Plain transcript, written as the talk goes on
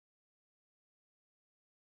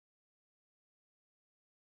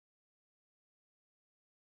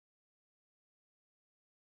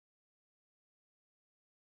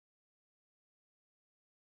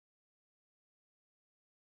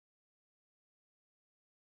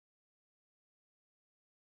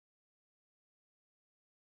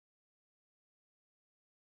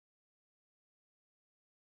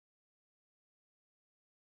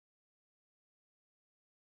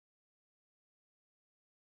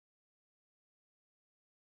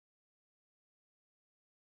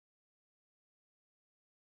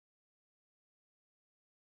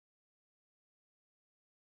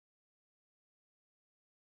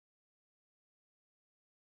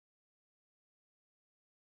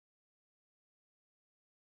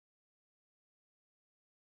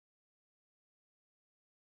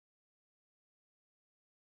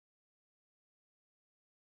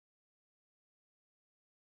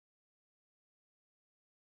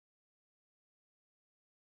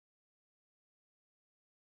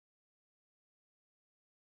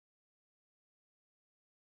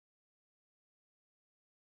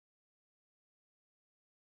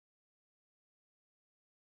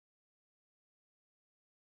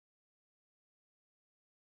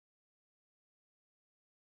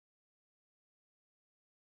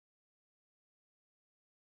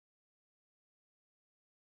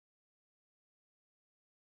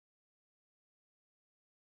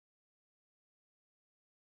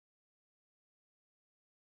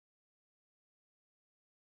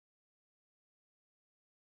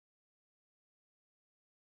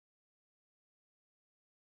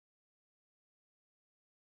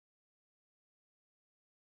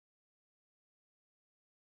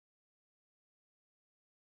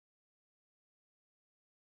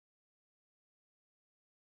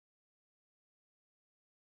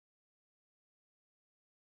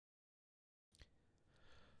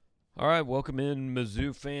All right, welcome in,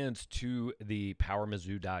 Mizzou fans, to the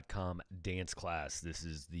PowerMizzou.com dance class. This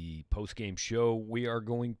is the post-game show. We are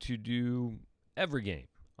going to do every game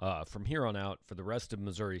from here on out for the rest of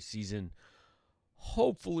Missouri's season.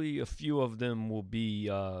 Hopefully, a few of them will be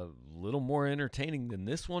a little more entertaining than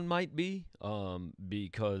this one might be,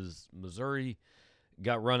 because Missouri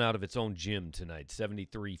got run out of its own gym tonight,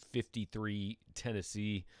 73-53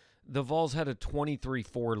 Tennessee. The Vols had a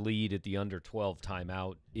 23-4 lead at the under 12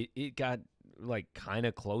 timeout. It got kind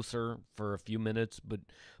of closer for a few minutes, but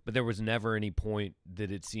there was never any point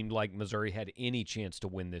that it seemed like Missouri had any chance to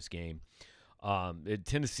win this game.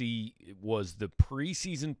 Tennessee was the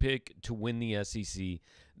preseason pick to win the SEC.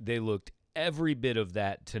 They looked every bit of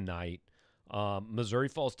that tonight. Missouri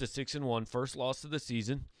falls to 6-1, first loss of the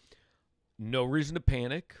season. No reason to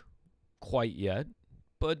panic quite yet,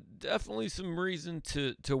 but definitely some reason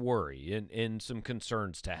to worry and some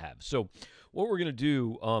concerns to have. So what we're going to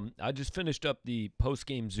do, I just finished up the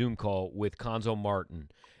post-game Zoom call with Cuonzo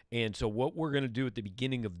Martin. And so what we're going to do at the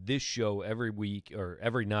beginning of this show every week or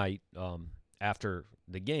every night after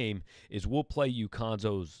the game is we'll play you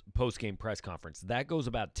Cuonzo's post-game press conference. That goes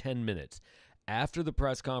about 10 minutes. After the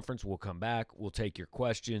press conference, we'll come back. We'll take your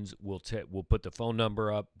questions. We'll put the phone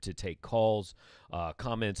number up to take calls,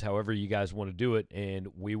 comments, however you guys want to do it, and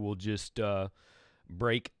we will just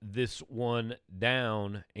break this one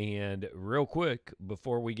down. And real quick,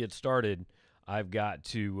 before we get started, I've got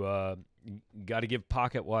to give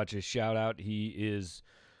Pocket Watch a shout out. He is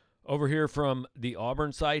over here from the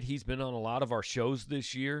Auburn site. He's been on a lot of our shows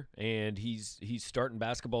this year, and he's starting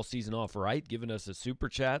basketball season off right, giving us a super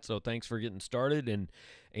chat. So thanks for getting started.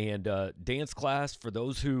 And dance class, for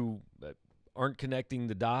those who aren't connecting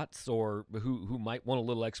the dots or who might want a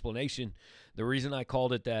little explanation, the reason I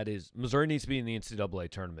called it that is Missouri needs to be in the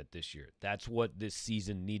NCAA tournament this year. That's what this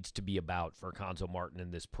season needs to be about for Cuonzo Martin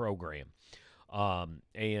and this program.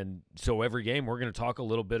 And so every game we're going to talk a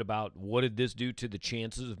little bit about what did this do to the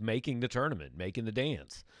chances of making the tournament, making the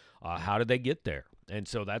dance. How did they get there? And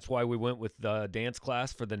so that's why we went with the dance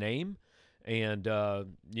class for the name. And,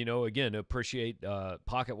 again, appreciate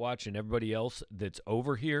Pocket Watch and everybody else that's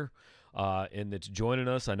over here and that's joining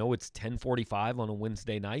us. I know it's 10:45 on a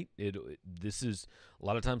Wednesday night. This is a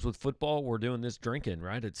lot of times with football, we're doing this drinking,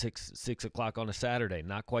 right, at 6 o'clock on a Saturday.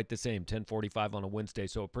 Not quite the same, 10:45 on a Wednesday.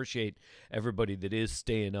 So appreciate everybody that is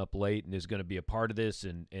staying up late and is going to be a part of this,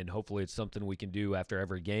 and hopefully it's something we can do after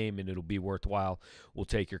every game, and it'll be worthwhile. We'll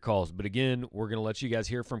take your calls. But, again, we're going to let you guys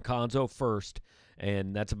hear from Cuonzo first,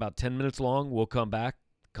 and that's about 10 minutes long. We'll come back,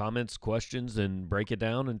 comments, questions, and break it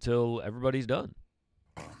down until everybody's done.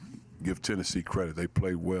 Give Tennessee credit. They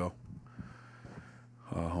played well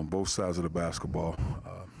on both sides of the basketball.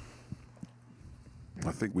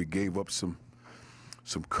 I think we gave up some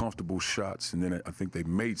comfortable shots, and then I think they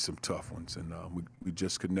made some tough ones, and we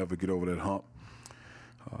just could never get over that hump.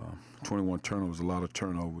 21 turnovers, a lot of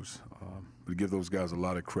turnovers. But give those guys a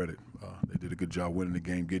lot of credit. They did a good job winning the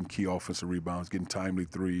game, getting key offensive rebounds, getting timely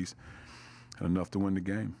threes, and enough to win the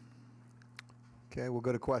game. Okay, we'll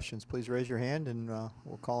go to questions. Please raise your hand, and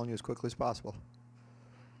we'll call on you as quickly as possible.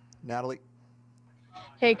 Natalie.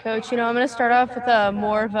 Hey, Coach. I'm going to start off with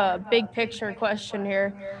more of a big picture question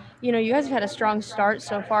here. You guys have had a strong start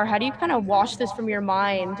so far. How do you kind of wash this from your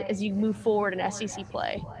mind as you move forward in SEC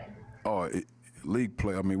play? League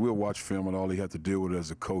play, we'll watch film, and all you have to deal with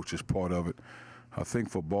as a coach is part of it. I think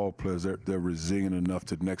for ball players, they're resilient enough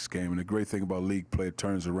to the next game. And the great thing about league play, it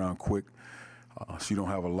turns around quick. So you don't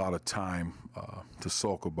have a lot of time to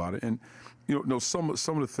sulk about it. And, some of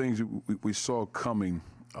the things we saw coming,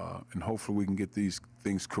 and hopefully we can get these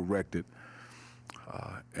things corrected.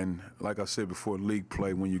 And like I said before, league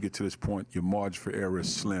play, when you get to this point, your margin for error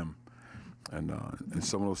is slim. And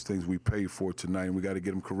some of those things we paid for tonight, and we got to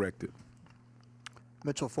get them corrected.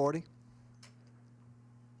 Mitchell Forty.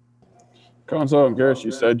 Cuonzo, I'm curious,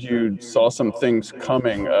 you said you saw some things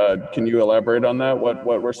coming. Can you elaborate on that? What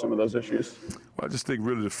were some of those issues? Well, I just think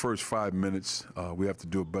really the first 5 minutes, we have to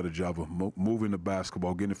do a better job of moving the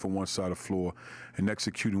basketball, getting it from one side of the floor, and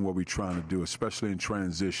executing what we're trying to do, especially in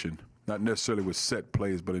transition. Not necessarily with set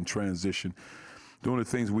plays, but in transition. Doing the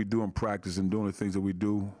things we do in practice and doing the things that we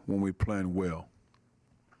do when we're playing well.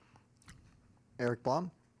 Eric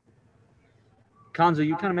Blum. Cuonzo,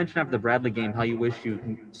 you kind of mentioned after the Bradley game how you wish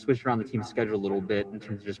you switched around the team's schedule a little bit in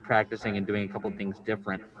terms of just practicing and doing a couple of things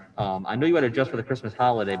different. I know you had to adjust for the Christmas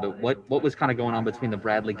holiday, but what was kind of going on between the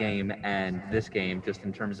Bradley game and this game, just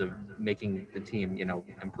in terms of making the team,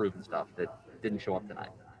 improve and stuff that didn't show up tonight?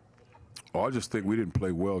 Oh, I just think we didn't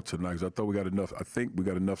play well tonight 'cause I thought we got enough. I think we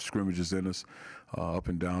got enough scrimmages in us, up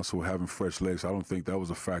and down, so we're having fresh legs. I don't think that was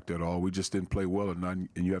a factor at all. We just didn't play well tonight,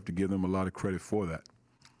 and you have to give them a lot of credit for that.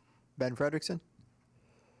 Ben Frederickson?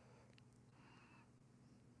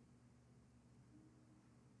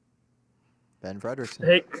 Ben Frederickson.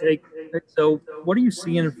 Hey, so what are you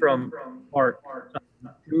seeing from Mark,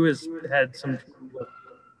 who has had some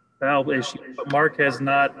valve issues, but Mark has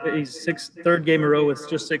not? He's third game in a row with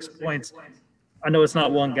just 6 points. I know it's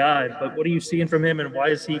not one guy, but what are you seeing from him, and why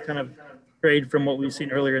is he kind of grade from what we've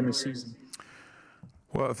seen earlier in the season?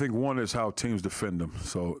 Well, I think one is how teams defend him.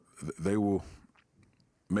 So they will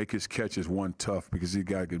make his catches one tough because he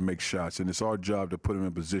guy can make shots, and it's our job to put him in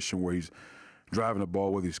a position where he's driving the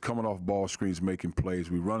ball, whether he's coming off ball screens, making plays.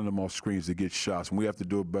 We're running them off screens to get shots, and we have to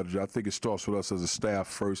do a better job. I think it starts with us as a staff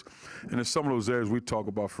first. And in some of those areas we talk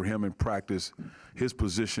about for him in practice, his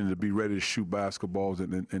position to be ready to shoot basketballs,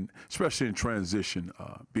 and especially in transition,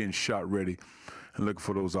 being shot ready and looking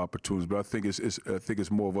for those opportunities. But I think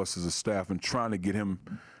it's more of us as a staff and trying to get him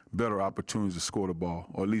better opportunities to score the ball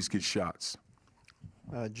or at least get shots.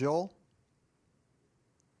 Joel?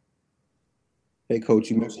 Hey, Coach,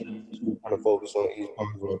 you mentioned you kind of focus on East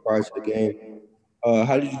Palm prior to the game.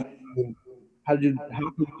 How can you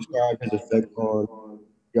describe his effect on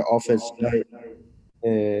your offense tonight,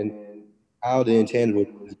 and how the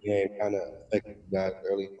intangibles of this game kind of affected you guys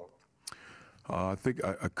early on? I think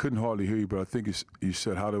I couldn't hardly hear you, but I think you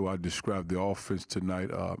said, how do I describe the offense tonight?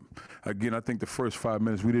 Again, I think the first 5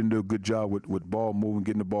 minutes we didn't do a good job with ball moving,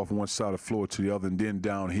 getting the ball from one side of the floor to the other, and then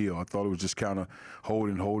downhill. I thought it was just kind of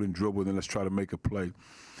holding, dribble, then let's try to make a play.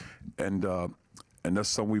 And that's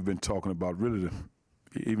something we've been talking about really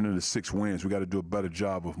even in the 6 wins. We got to do a better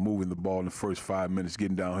job of moving the ball in the first 5 minutes,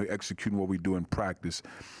 getting down here, executing what we do in practice.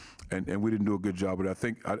 And we didn't do a good job of that. I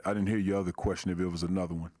think I didn't hear your other question if it was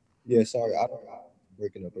another one. Yeah, sorry, I'm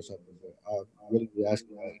breaking up or something, but I really was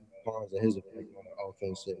asking about Pons and his effect on the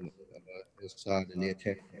offense and his side and the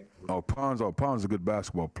attack. Pons is a good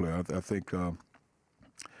basketball player. I think,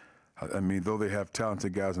 I mean, though they have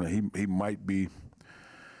talented guys, and he might be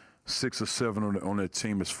 6 or 7 on their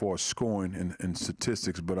team as far as scoring and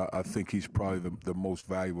statistics, but I think he's probably the most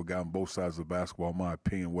valuable guy on both sides of the basketball, in my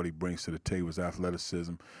opinion. What he brings to the table is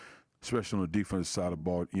athleticism, especially on the defensive side of the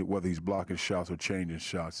ball, whether he's blocking shots or changing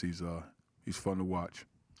shots. He's fun to watch.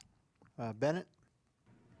 Bennett?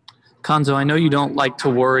 Konzo, I know you don't like to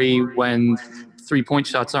worry when 3-point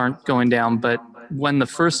shots aren't going down, but when the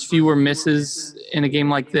first few were misses in a game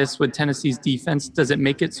like this with Tennessee's defense, does it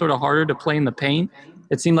make it sort of harder to play in the paint?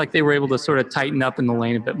 It seemed like they were able to sort of tighten up in the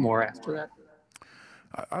lane a bit more after that.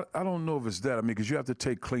 I don't know if it's that. I mean, because you have to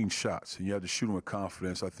take clean shots, and you have to shoot them with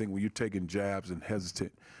confidence. I think when you're taking jabs and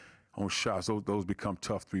hesitant on shots, those become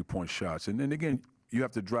tough 3-point shots. And then again, you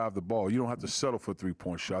have to drive the ball. You don't have to settle for a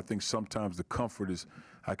 3-point shot. I think sometimes the comfort is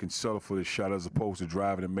I can settle for this shot as opposed to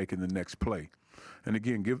driving and making the next play. And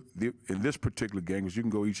again, in this particular game, because you can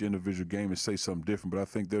go each individual game and say something different, but I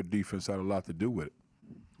think their defense had a lot to do with it.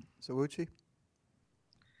 Sawuchi?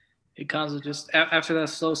 Hey, Konzo, just after that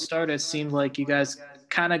slow start, it seemed like you guys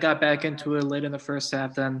kind of got back into it late in the first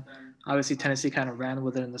half. Then obviously Tennessee kind of ran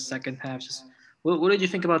with it in the second half. Just what did you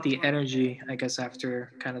think about the energy, I guess,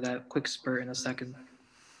 after kind of that quick spurt in the second?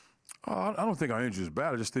 I don't think our energy was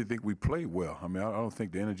bad. I just didn't think we played well. I mean, I don't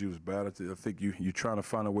think the energy was bad. I think you're trying to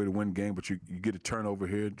find a way to win game, but you get a turnover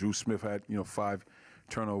here. Drew Smith had 5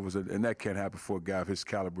 turnovers, and that can't happen for a guy of his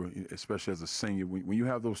caliber, especially as a senior. When you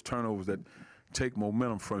have those turnovers that take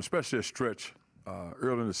momentum from, especially a stretch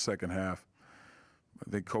early in the second half, I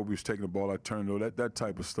think Kobe was taking the ball out, turnover, that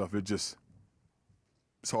type of stuff. It's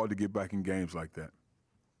hard to get back in games like that.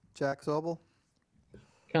 Jack Sobel?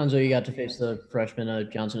 Konzo, you got to face the freshmen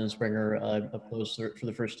Johnson and Springer up close for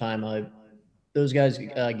the first time. Those guys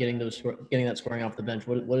getting that scoring off the bench.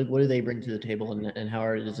 What do they bring to the table, and how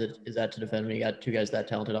hard is that to defend when you got 2 guys that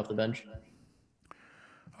talented off the bench?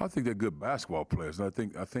 I think they're good basketball players, and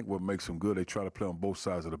I think what makes them good, they try to play on both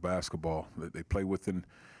sides of the basketball. They play within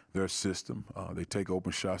their system. They take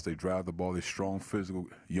open shots. They drive the ball. They're strong, physical,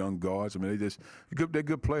 young guards. I mean, they're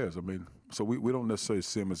good players. I mean, so we don't necessarily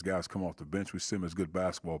see them as guys come off the bench. We see them as good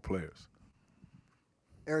basketball players.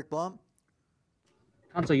 Eric Blum?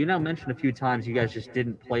 Konzo, you now mentioned a few times you guys just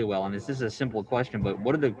didn't play well, and this is a simple question, but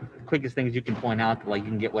what are the quickest things you can point out that, like, you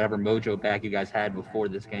can get whatever mojo back you guys had before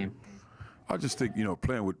this game? I just think,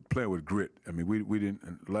 playing with grit. I mean, we didn't.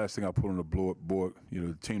 And the last thing I put on the board,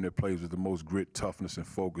 the team that plays with the most grit, toughness, and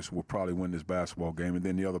focus will probably win this basketball game. And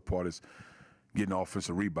then the other part is getting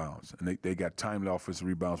offensive rebounds. And they got timely offensive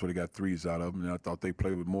rebounds where they got threes out of them. And I thought they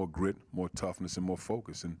played with more grit, more toughness, and more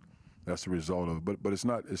focus. And That's the result of it. But it's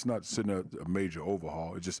not sitting at a major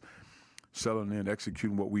overhaul. It's just settling in,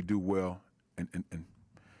 executing what we do well, and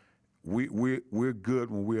we're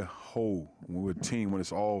good when we're whole, when we're a team, when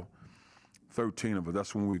it's all 13 of us.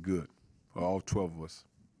 That's when we're good, all 12 of us.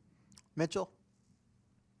 Mitchell?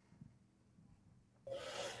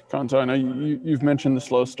 Conzo, I know you've mentioned the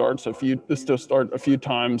slow starts a few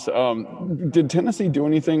times. Did Tennessee do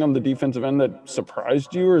anything on the defensive end that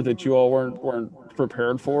surprised you, or that you all weren't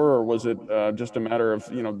prepared for, or was it just a matter of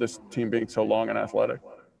this team being so long and athletic?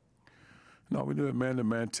 No, we did a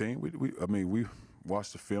man-to-man team. We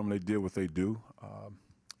watched the film. They did what they do,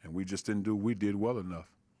 and we just didn't do. We did well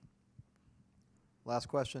enough. Last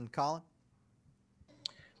question, Colin.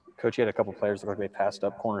 Coach, you had a couple players that looked like they passed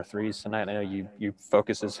up corner threes tonight. I know you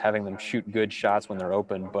focus is having them shoot good shots when they're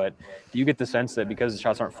open, but do you get the sense that because the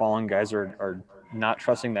shots aren't falling, guys are not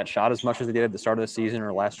trusting that shot as much as they did at the start of the season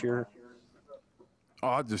or last year? Oh,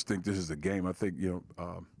 I just think this is a game. I think, you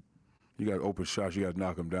got open shots, you got to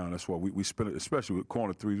knock them down. That's why we spend, especially with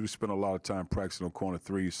corner threes, we spend a lot of time practicing on corner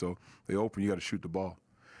threes. So they open, you got to shoot the ball.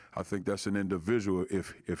 I think that's an individual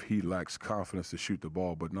if he lacks confidence to shoot the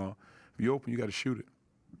ball. But no, if you open, you got to shoot it.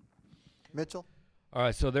 Mitchell? All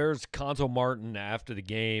right, so there's Cuonzo Martin after the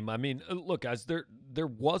game. I mean, look, guys, there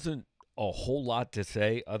wasn't a whole lot to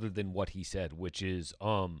say other than what he said, which is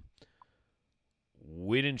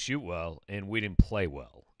we didn't shoot well and we didn't play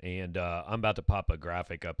well. And I'm about to pop a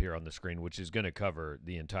graphic up here on the screen, which is going to cover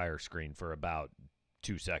the entire screen for about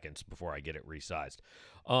 2 seconds before I get it resized.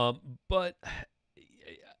 But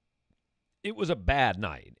it was a bad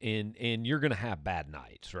night, and you're going to have bad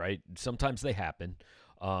nights, right? Sometimes they happen.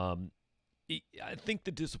 I think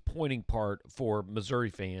the disappointing part for Missouri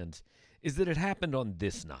fans is that it happened on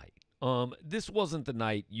this night. This wasn't the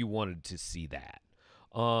night you wanted to see that.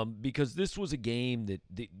 Because this was a game that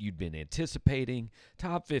you'd been anticipating,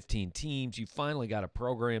 top 15 teams. You finally got a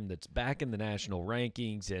program that's back in the national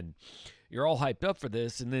rankings, and you're all hyped up for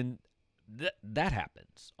this, and then that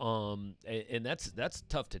happens. And that's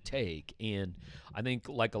tough to take. And I think,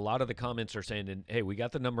 like a lot of the comments are saying, and hey, we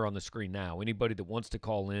got the number on the screen now. Anybody that wants to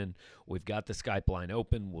call in, we've got the Skype line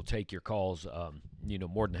open. We'll take your calls.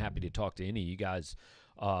 More than happy to talk to any of you guys,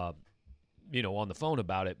 on the phone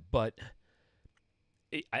about it. But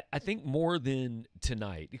I think more than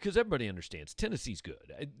tonight, because everybody understands Tennessee's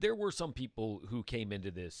good. There were some people who came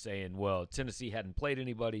into this saying, well, Tennessee hadn't played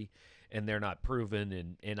anybody and they're not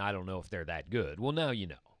proven, and I don't know if they're that good. Well, now you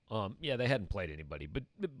know. Yeah, they hadn't played anybody,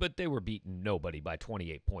 but they were beating nobody by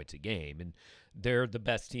 28 points a game, and they're the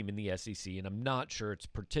best team in the SEC, and I'm not sure it's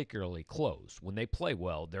particularly close. When they play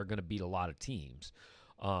well, they're going to beat a lot of teams.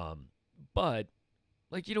 But,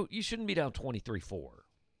 you shouldn't be down 23-4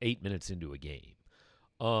 8 minutes into a game.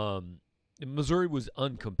 Missouri was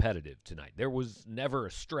uncompetitive tonight. There was never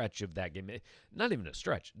a stretch of that game. Not even a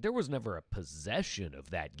stretch. There was never a possession of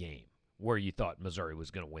that game where you thought Missouri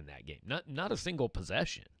was going to win that game. Not a single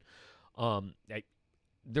possession.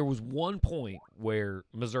 There was one point where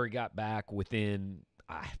Missouri got back within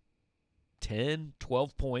 10,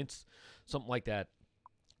 12 points, something like that,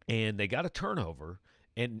 and they got a turnover,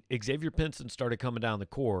 and Xavier Pinson started coming down the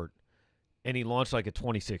court, and he launched like a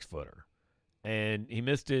 26-footer. And he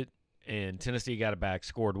missed it, and Tennessee got it back,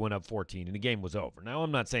 scored, went up 14, and the game was over. Now,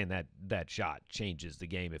 I'm not saying that shot changes the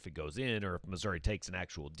game if it goes in or if Missouri takes an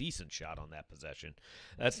actual decent shot on that possession.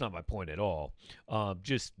 That's not my point at all.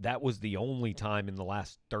 Just that was the only time in the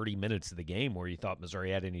last 30 minutes of the game where you thought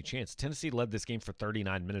Missouri had any chance. Tennessee led this game for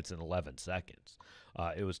 39 minutes and 11 seconds.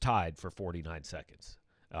 It was tied for 49 seconds.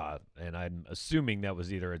 And I'm assuming that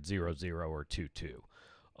was either at 0-0 or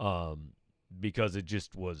 2-2. Because it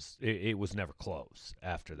just was, it was never close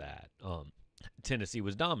after that. Tennessee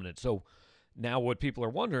was dominant. So now what people are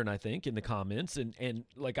wondering, I think, in the comments, and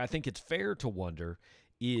I think it's fair to wonder,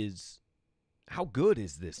 is how good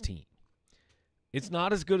is this team? It's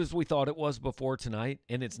not as good as we thought it was before tonight,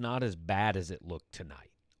 and it's not as bad as it looked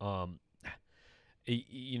tonight.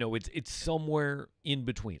 It's somewhere in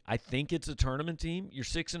between. I think it's a tournament team. You're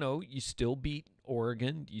 6-0. You still beat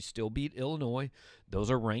Oregon. You still beat Illinois. Those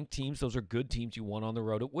are ranked teams. Those are good teams you won on the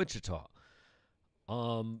road at Wichita.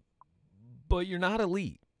 But you're not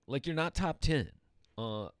elite. You're not top 10.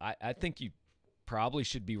 I think you probably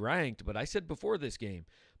should be ranked, but I said before this game,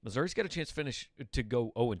 Missouri's got a chance to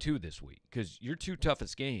go 0-2 this week because your two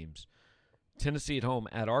toughest games, Tennessee at home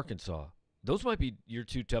at Arkansas, those might be your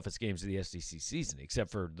two toughest games of the SEC season, except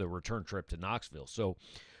for the return trip to Knoxville. So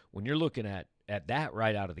when you're looking at that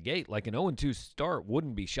right out of the gate, an 0-2 start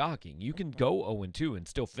wouldn't be shocking. You can go 0-2 and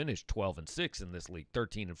still finish 12-6 in this league,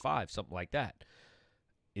 13-5, something like that.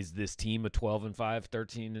 Is this team a 12-5,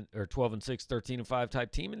 13 or 12-6, 13-5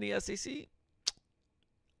 type team in the SEC?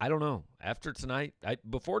 I don't know. After tonight,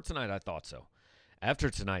 before tonight, I thought so.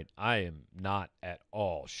 After tonight, I am not at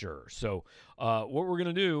all sure. So what we're going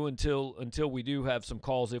to do until we do have some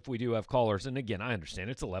calls, if we do have callers, and again, I understand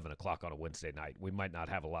it's 11 o'clock on a Wednesday night. We might not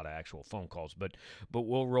have a lot of actual phone calls, but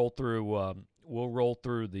we'll roll through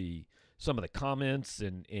some of the comments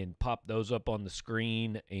and pop those up on the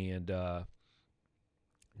screen and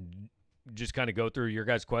just kind of go through your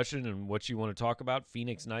guys' question and what you want to talk about.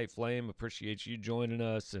 Phoenix Night Flame, appreciate you joining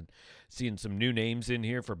us and seeing some new names in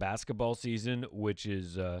here for basketball season, which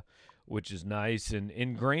is nice.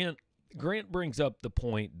 And Grant brings up the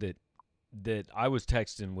point that I was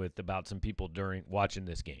texting with about some people during watching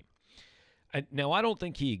this game. Now, I don't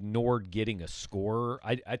think he ignored getting a scorer.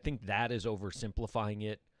 I think that is oversimplifying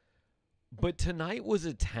it. But tonight was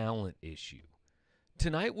a talent issue.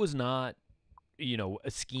 Tonight was not, a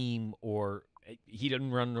scheme or he doesn't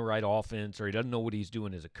run the right offense or he doesn't know what he's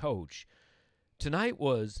doing as a coach. Tonight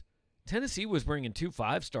was Tennessee was bringing 2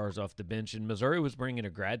 5-stars off the bench, and Missouri was bringing a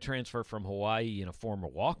grad transfer from Hawaii and a former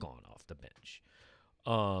walk-on off the bench.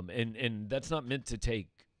 And that's not meant to take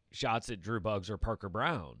shots at Drew Buggs or Parker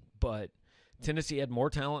Brown, but Tennessee had more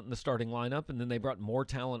talent in the starting lineup, and then they brought more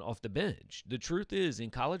talent off the bench. The truth is, in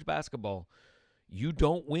college basketball, you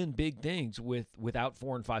don't win big things without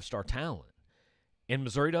 4 and 5-star talent. And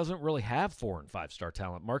Missouri doesn't really have 4 and 5-star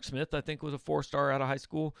talent. Mark Smith, I think, was a 4-star out of high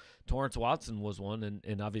school. Torrance Watson was one,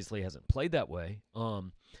 and obviously hasn't played that way.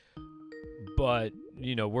 But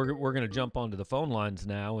we're going to jump onto the phone lines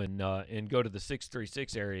now and go to the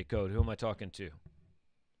 636 area code. Who am I talking to?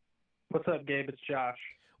 What's up, Gabe? It's Josh.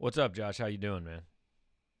 What's up, Josh? How you doing, man?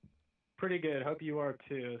 Pretty good. Hope you are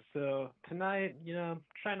too. So tonight,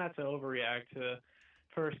 try not to overreact to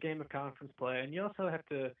first game of conference play, and you also have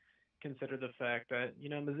to consider the fact that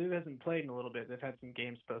Mizzou hasn't played in a little bit. They've had some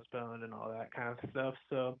games postponed and all that kind of stuff.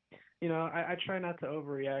 So I try not to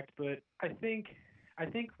overreact, but I think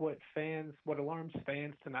what alarms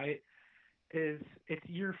fans tonight is it's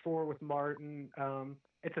year 4 with Martin.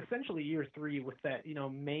 It's essentially year 3 with that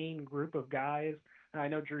main group of guys. I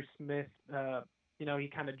know Drew Smith, he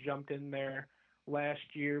kind of jumped in there last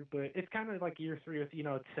year, but it's kind of like year 3 with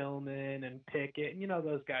Tillman and Pickett and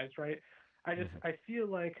those guys, right? I feel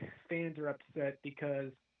like fans are upset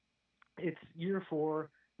because it's year 4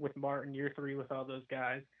 with Martin, year 3 with all those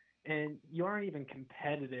guys, and you aren't even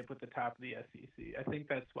competitive with the top of the SEC. I think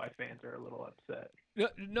that's why fans are a little upset.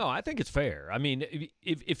 No, I think it's fair. I mean,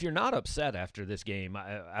 if you're not upset after this game,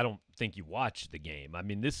 I don't think you watched the game. I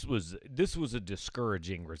mean, this was a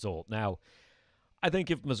discouraging result. Now, I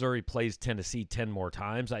think if Missouri plays Tennessee 10 more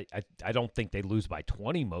times, I don't think they lose by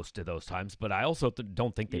 20 most of those times, but I also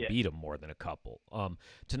don't think they beat them more than a couple.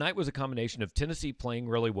 Tonight was a combination of Tennessee playing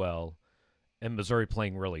really well and Missouri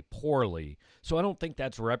playing really poorly. So I don't think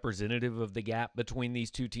that's representative of the gap between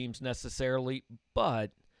these two teams necessarily,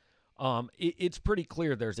 but it's pretty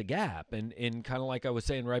clear there's a gap. And kind of like I was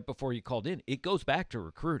saying right before you called in, it goes back to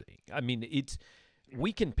recruiting. I mean,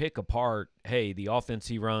 we can pick apart, hey, the offense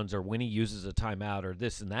he runs or when he uses a timeout or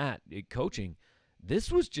this and that. Coaching, this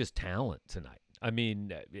was just talent tonight. I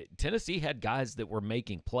mean, Tennessee had guys that were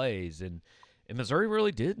making plays, and Missouri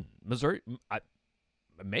really didn't. Missouri,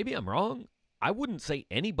 maybe I'm wrong. I wouldn't say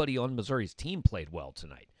anybody on Missouri's team played well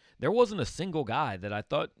tonight. There wasn't a single guy that I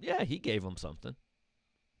thought, yeah, he gave them something.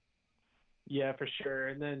 Yeah, for sure.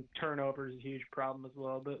 And then turnover is a huge problem as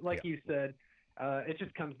well. But like you said, it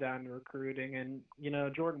just comes down to recruiting. And,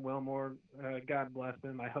 Jordan Wilmore, God bless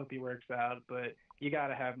him, I hope he works out. But you got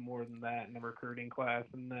to have more than that in the recruiting class.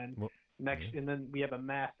 And then and then we have a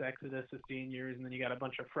mass exodus of seniors, and then you got a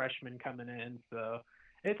bunch of freshmen coming in. So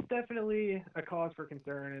it's definitely a cause for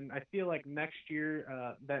concern. And I feel like next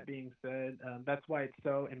year, that being said, that's why it's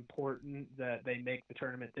so important that they make the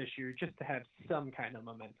tournament this year, just to have some kind of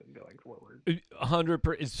momentum going forward.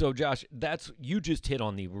 100%. So, Josh, you just hit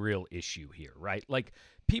on the real issue here, right? Like,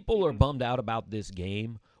 people are bummed out about this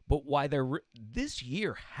game, but why this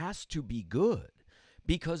year has to be good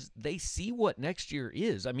because they see what next year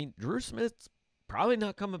is. I mean, Drew Smith's probably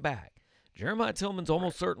not coming back. Jeremiah Tillman's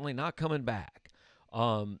almost certainly not coming back.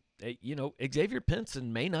 Xavier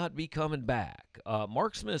Pinson may not be coming back.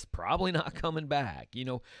 Mark Smith's probably not coming back.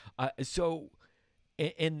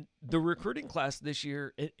 And the recruiting class this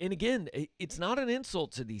year, and again, it's not an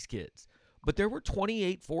insult to these kids, but there were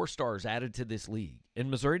 28 4-stars added to this league, and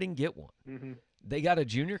Missouri didn't get one. Mm-hmm. They got a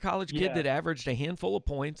junior college kid that averaged a handful of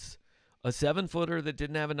points, a 7-footer that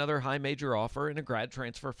didn't have another high major offer, and a grad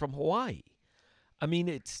transfer from Hawaii. I mean,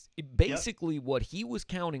 it's basically what he was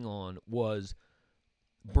counting on was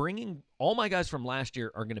bringing all my guys from last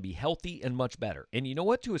year are going to be healthy and much better. And you know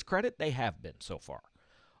what? To his credit, they have been so far.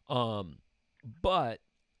 But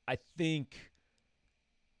I think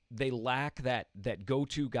they lack that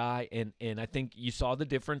go-to guy, and I think you saw the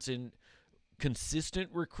difference in consistent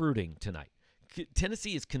recruiting tonight.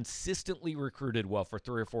 Tennessee has consistently recruited well for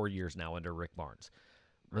 3 or 4 years now under Rick Barnes.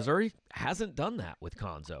 Missouri hasn't done that with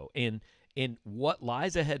Cuonzo. And what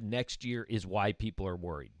lies ahead next year is why people are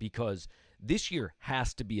worried, because this year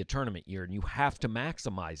has to be a tournament year, and you have to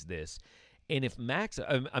maximize this. And if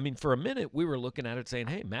for a minute, we were looking at it saying,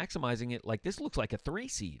 hey, maximizing it, like this looks like a 3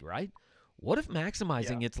 seed, right? What if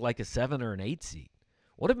maximizing it's like a 7 or an 8 seed?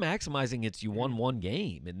 What if maximizing it's you won one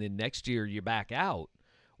game, and then next year you're back out?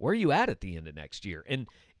 Where are you at the end of next year? And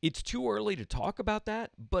it's too early to talk about that,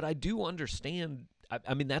 but I do understand.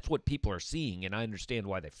 I mean, that's what people are seeing, and I understand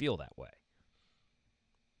why they feel that way.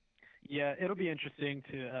 Yeah, it'll be interesting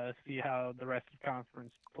to see how the rest of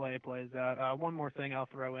conference play plays out. One more thing I'll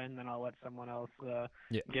throw in, then I'll let someone else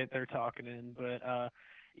get their talking in. But,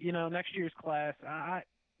 next year's class,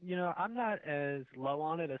 I'm not as low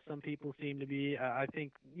on it as some people seem to be. I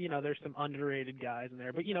think, there's some underrated guys in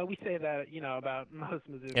there. But, we say that, about most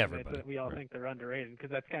Mizzou commits, that we all think they're underrated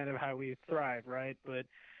because that's kind of how we thrive, right? But,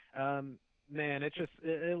 man,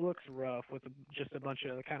 it looks rough with just a bunch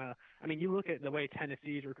of you look at the way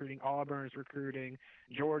Tennessee's recruiting, Auburn's recruiting,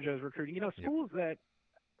 Georgia's recruiting, schools that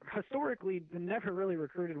historically never really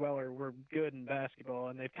recruited well or were good in basketball,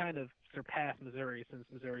 and they've kind of surpassed Missouri since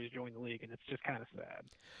Missouri's joined the league, and it's just kind of sad.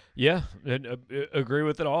 Yeah, and, agree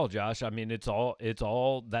with it all, Josh. I mean, it's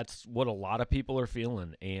all that's what a lot of people are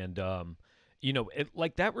feeling, and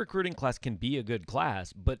like that recruiting class can be a good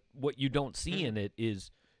class, but what you don't see in it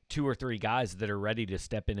is 2 or 3 guys that are ready to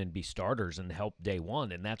step in and be starters and help day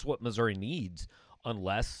one, and that's what Missouri needs,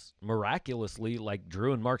 unless miraculously, like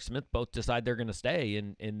Drew and Mark Smith both decide they're going to stay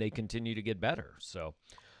and they continue to get better. So,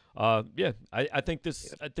 I think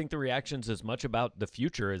the reaction's as much about the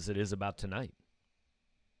future as it is about tonight.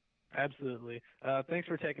 Absolutely. Thanks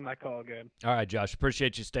for taking my call, Gabe. All right, Josh.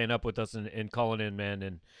 Appreciate you staying up with us and calling in,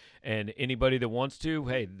 man. And anybody that wants to,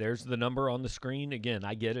 hey, there's the number on the screen. Again,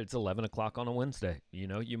 I get it. It's 11 o'clock on a Wednesday.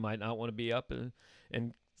 You might not want to be up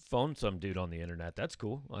and phone some dude on the internet. That's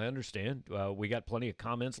cool. I understand. We got plenty of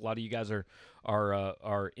comments. A lot of you guys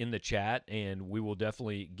are in the chat, and we will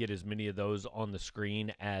definitely get as many of those on the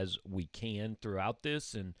screen as we can throughout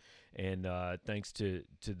this. And thanks to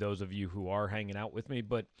those of you who are hanging out with me.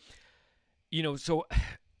 But so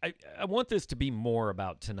I want this to be more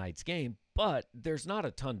about tonight's game, but there's not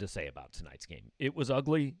a ton to say about tonight's game. It was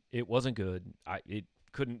ugly. It wasn't good. It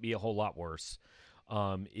couldn't be a whole lot worse.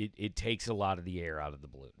 It takes a lot of the air out of the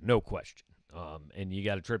balloon, no question. And you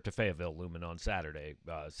got a trip to Fayetteville looming on Saturday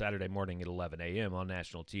morning at 11 a.m. on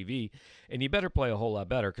national TV, and you better play a whole lot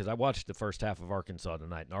better, because I watched the first half of Arkansas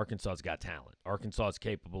tonight, and Arkansas's got talent. Arkansas is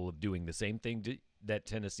capable of doing the same thing that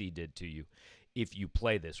Tennessee did to you if you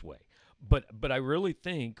play this way. But I really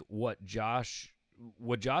think what Josh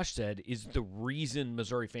said is the reason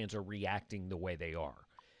Missouri fans are reacting the way they are.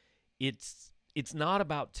 It's not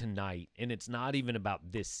about tonight, and it's not even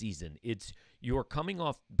about this season. It's you're coming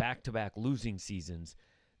off back-to-back losing seasons.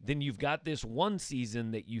 Then you've got this one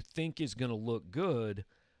season that you think is going to look good,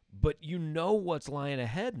 but you know what's lying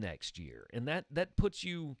ahead next year. And that puts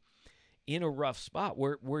you in a rough spot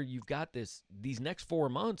where you've got these next 4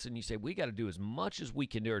 months, and you say, we got to do as much as we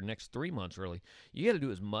can do, or next 3 months, really. You got to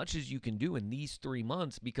do as much as you can do in these 3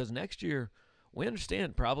 months, because next year, we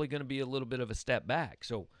understand, probably going to be a little bit of a step back.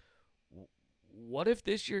 So what if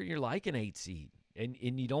this year you're like an 8 seed and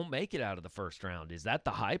you don't make it out of the first round? Is that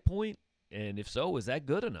the high point? And if so, is that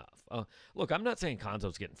good enough? Look, I'm not saying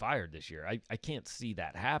Cuonzo's getting fired this year. I can't see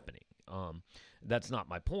that happening. That's not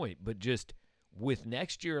my point. But just with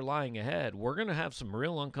next year lying ahead, we're going to have some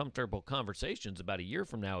real uncomfortable conversations about a year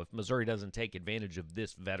from now if Missouri doesn't take advantage of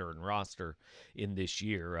this veteran roster in this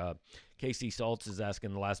year. Casey Saltz is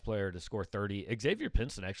asking the last player to score 30. Xavier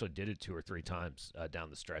Pinson actually did it 2 or 3 times down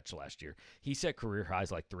the stretch last year. He set career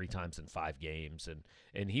highs like 3 times in 5 games,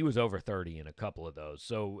 and he was over 30 in a couple of those.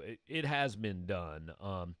 So it has been done.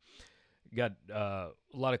 Got a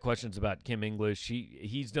lot of questions about Kim English.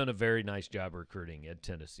 He's done a very nice job recruiting at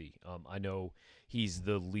Tennessee. I know he's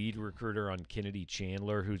the lead recruiter on Kennedy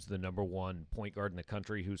Chandler, who's the #1 point guard in the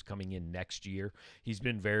country, who's coming in next year. He's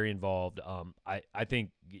been very involved. I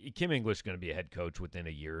think Kim English is going to be a head coach within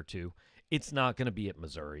a year or two. It's not going to be at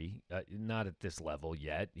Missouri, not at this level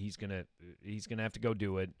yet. He's gonna have to go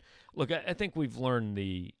do it. Look, I think we've learned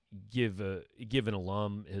the give an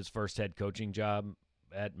alum his first head coaching job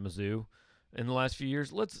at Mizzou. in the last few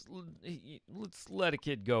years. Let's let a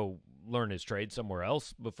kid go learn his trade somewhere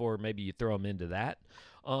else before maybe you throw him into that.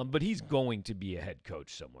 But he's going to be a head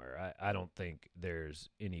coach somewhere. I don't think there's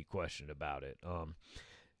any question about it.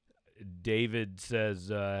 David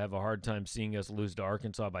says, I have a hard time seeing us lose to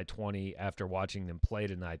Arkansas by 20 after watching them play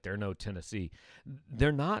tonight. They're no Tennessee.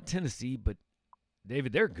 They're not Tennessee, but,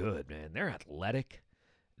 David, they're good, man. They're athletic.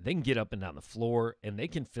 They can get up and down the floor, and they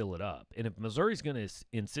can fill it up. And if Missouri's going to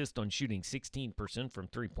insist on shooting 16% from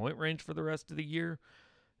three-point range for the rest of the year,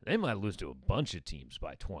 they might lose to a bunch of teams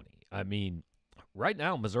by 20. I mean, right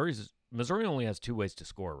now, Missouri only has two ways to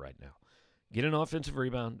score right now. Get an offensive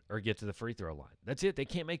rebound or get to the free throw line. That's it. They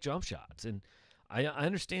can't make jump shots. And I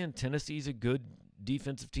understand Tennessee's a good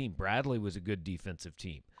defensive team. Bradley was a good defensive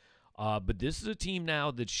team. But this is a team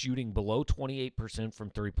now that's shooting below 28% from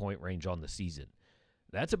three-point range on the season.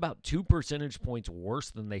 That's about 2 percentage points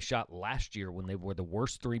worse than they shot last year when they were the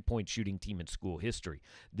worst three-point shooting team in school history.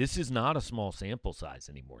 This is not a small sample size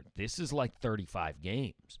anymore. This is like 35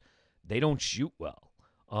 games. They don't shoot well.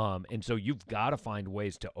 And so you've got to find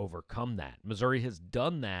ways to overcome that. Missouri has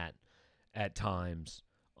done that at times,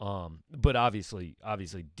 but obviously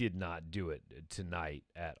did not do it tonight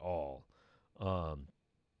at all.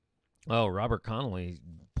 Robert Connolly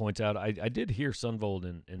points out, I did hear Sunvold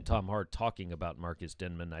and Tom Hart talking about Marcus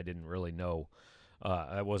Denman. I didn't really know.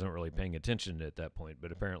 I wasn't really paying attention at that point,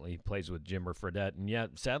 but apparently he plays with Jimmer Fredette. And, yeah,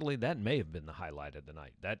 sadly, that may have been the highlight of the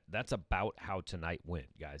night. That's about how tonight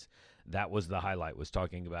went, guys. That was the highlight, was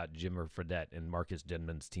talking about Jimmer Fredette and Marcus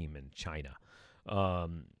Denman's team in China.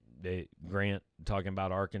 Grant talking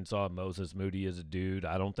about Arkansas. Moses Moody is a dude.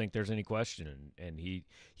 I don't think there's any question. And he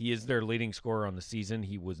is their leading scorer on the season.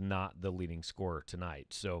 He was not the leading scorer tonight.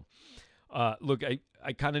 So, look,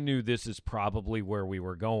 I kind of knew this is probably where we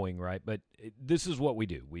were going, right? But this is what we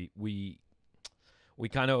do. We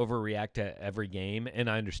kind of overreact to every game, and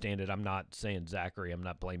I understand it. I'm not saying, Zachary, I'm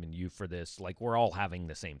not blaming you for this. Like, we're all having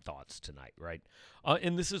the same thoughts tonight, right?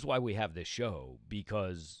 And this is why we have this show,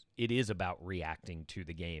 because it is about reacting to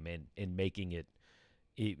the game and making it,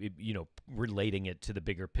 relating it to the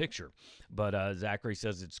bigger picture. But Zachary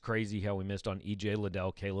says it's crazy how we missed on E.J.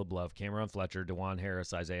 Liddell, Caleb Love, Cameron Fletcher, DeJuan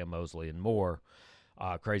Harris, Isaiah Mosley, and more.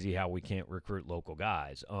 Crazy how we can't recruit local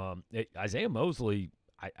guys. Isaiah Mosley,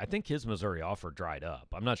 I think his Missouri offer dried up.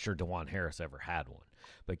 I'm not sure DeJuan Harris ever had one.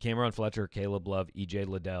 But Cameron Fletcher, Caleb Love, E.J.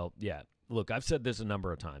 Liddell, yeah. Look, I've said this a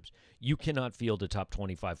number of times. You cannot field a top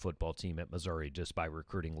 25 football team at Missouri just by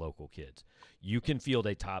recruiting local kids. You can field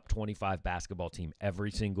a top 25 basketball team every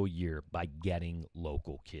single year by getting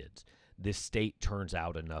local kids. This state turns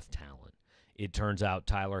out enough talent. It turns out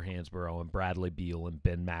Tyler Hansborough and Bradley Beal and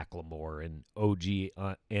Ben McLemore and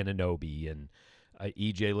OG Anunoby and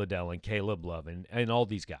E.J. Liddell and Caleb Love and all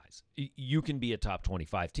these guys. You can be a top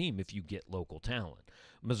 25 team if you get local talent.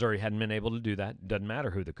 Missouri hadn't been able to do that. Doesn't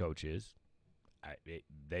matter who the coach is.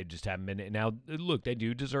 They just haven't been. Now, look, they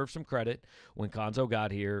do deserve some credit. When Cuonzo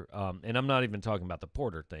got here, and I'm not even talking about the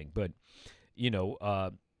Porter thing, but,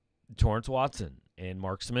 Torrance Watson and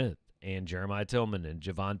Mark Smith and Jeremiah Tillman and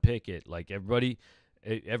Javon Pickett, like everybody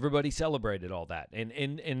celebrated all that.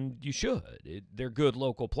 And you should. They're good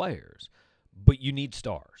local players. But you need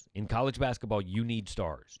stars. In college basketball, you need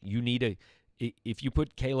stars. You need if you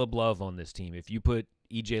put Caleb Love on this team, if you put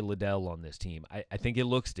E.J. Liddell on this team, I think it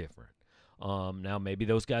looks different. Now, maybe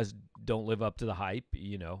those guys don't live up to the hype,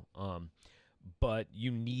 but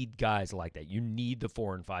you need guys like that. You need the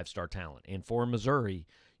 4- and 5-star talent. And for Missouri,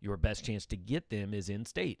 your best chance to get them is in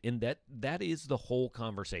state. And that is the whole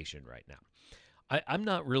conversation right now. I'm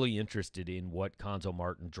not really interested in what Cuonzo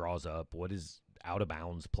Martin draws up, what his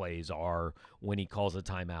out-of-bounds plays are when he calls a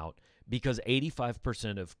timeout, because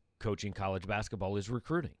 85% of coaching college basketball is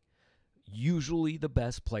recruiting. Usually the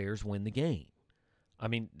best players win the game. I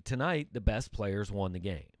mean, tonight, the best players won the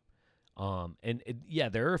game.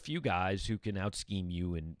 There are a few guys who can out-scheme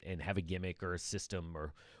you and have a gimmick or a system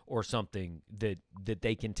or something that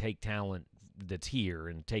they can take talent that's here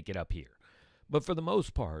and take it up here. But for the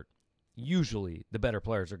most part, usually the better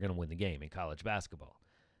players are going to win the game in college basketball.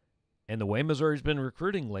 And the way Missouri's been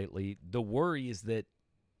recruiting lately, the worry is that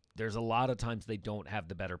there's a lot of times they don't have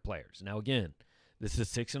the better players. Now, again, this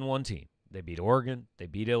is a 6-1 team. They beat Oregon. They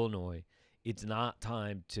beat Illinois. It's not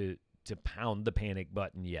time to pound the panic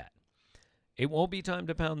button yet. It won't be time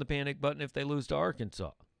to pound the panic button if they lose to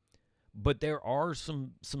Arkansas. But there are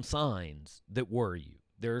some signs that worry you.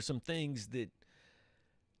 There are some things that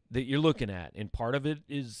you're looking at, and part of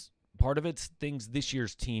it's things this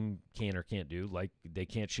year's team can or can't do, like they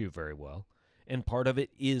can't shoot very well. And part of it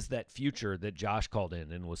is that future that Josh called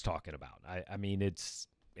in and was talking about. I mean, it's,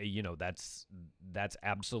 that's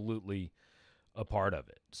absolutely a part of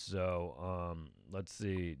it. So let's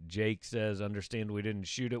see. Jake says, understand we didn't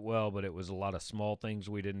shoot it well, but it was a lot of small things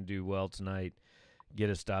we didn't do well tonight. Get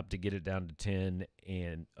a stop to get it down to 10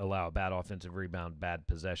 and allow a bad offensive rebound, bad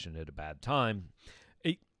possession at a bad time.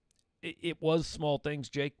 It was small things,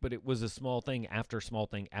 Jake, but it was a small thing after small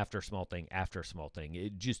thing after small thing after small thing.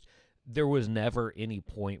 It just, there was never any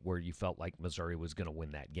point where you felt like Missouri was going to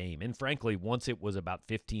win that game. And frankly, once it was about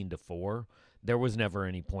 15-4, there was never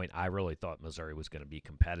any point I really thought Missouri was going to be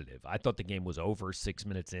competitive. I thought the game was over 6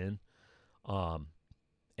 minutes in.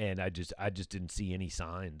 And I just didn't see any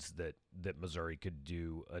signs that Missouri could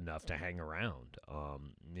do enough to hang around.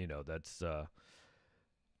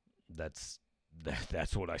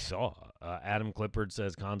 That's what I saw. Adam Clifford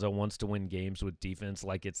says Cuonzo wants to win games with defense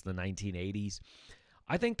like it's the 1980s.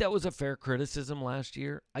 I think that was a fair criticism last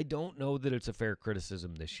year. I don't know that it's a fair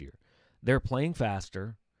criticism this year. They're playing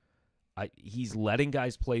faster. He's letting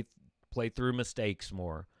guys play through mistakes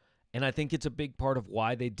more. And I think it's a big part of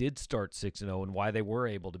why they did start 6-0 and why they were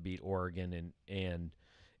able to beat Oregon and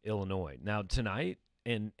Illinois. Now tonight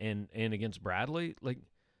and against Bradley, like,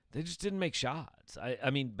 they just didn't make shots. I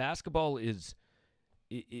mean, basketball is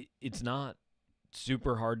it's not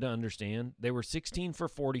super hard to understand. They were 16 for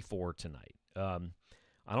 44 tonight.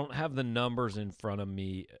 I don't have the numbers in front of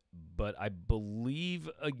me, but I believe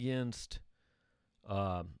against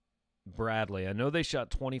Bradley, I know they shot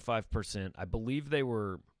 25%. I believe they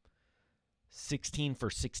were 16 for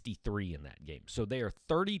 63 in that game. So they are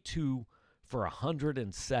 32 for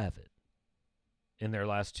 107 in their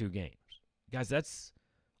last two games. Guys, that's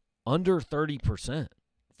under 30%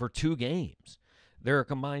 for two games. They're a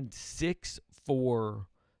combined 6 for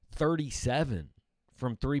 37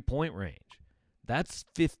 from three-point range. That's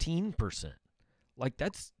 15%. Like,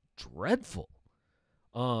 that's dreadful.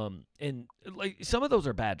 And like, some of those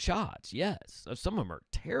are bad shots, yes. Some of them are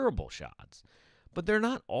terrible shots, but they're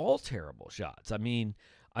not all terrible shots. I mean,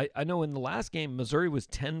 I know in the last game, Missouri was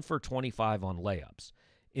 10 for 25 on layups.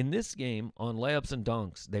 In this game, on layups and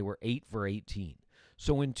dunks, they were 8 for 18.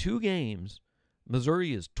 So in two games,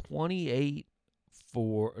 Missouri is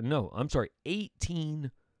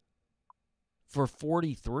 18 for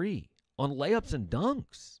 43 on layups and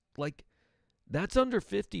dunks. Like, that's under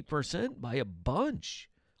 50% by a bunch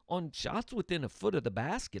on shots within a foot of the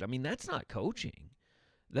basket. I mean, that's not coaching.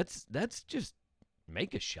 That's just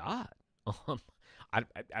make a shot. I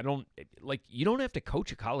don't, like, you don't have to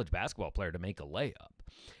coach a college basketball player to make a layup.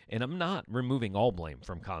 And I'm not removing all blame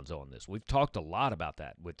from Cuonzo on this. We've talked a lot about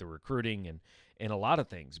that with the recruiting and a lot of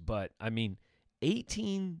things. But, I mean,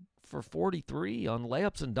 18 for 43 on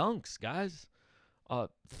layups and dunks, guys.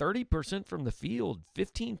 30% from the field,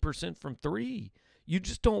 15% from three. You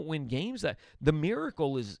just don't win games. That the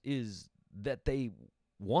miracle is that they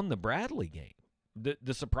won the Bradley game.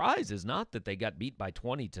 The surprise is not that they got beat by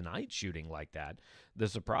 20 tonight shooting like that. The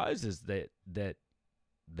surprise is that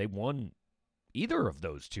they won either of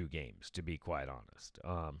those two games, to be quite honest.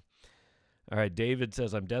 All right, David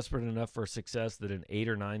says, I'm desperate enough for success that an 8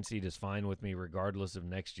 or 9 seed is fine with me regardless of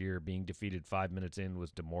next year. Being defeated 5 minutes in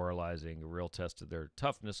was demoralizing, a real test of their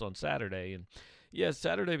toughness on Saturday. And, yes,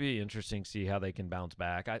 Saturday be interesting to see how they can bounce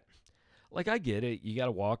back. I get it. You got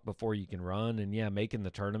to walk before you can run. And, yeah, making the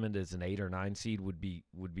tournament as an 8 or 9 seed would be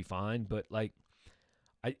fine. But, like,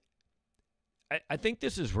 I think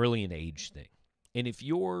this is really an age thing. And if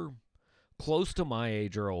you're close to my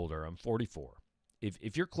age or older, I'm 44.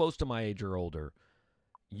 If you're close to my age or older,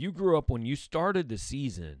 you grew up when you started the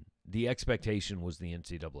season, the expectation was the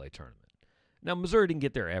NCAA tournament. Now, Missouri didn't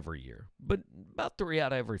get there every year, but about 3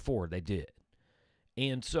 out of every 4 they did.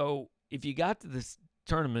 And so if you got to this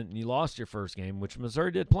tournament and you lost your first game, which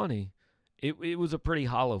Missouri did plenty, it was a pretty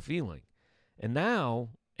hollow feeling. And now,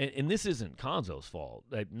 and this isn't Cuonzo's fault,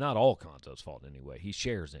 not all Cuonzo's fault anyway, he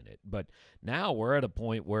shares in it. But now we're at a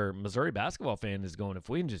point where Missouri basketball fan is going, if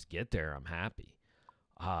we can just get there, I'm happy.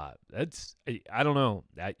 I don't know.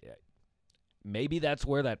 Maybe that's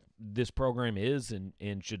where this program is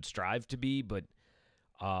and should strive to be. But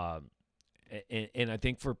and I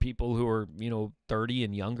think for people who are 30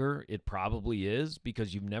 and younger, it probably is,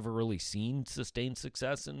 because you've never really seen sustained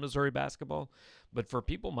success in Missouri basketball. But for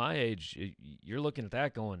people my age, you're looking at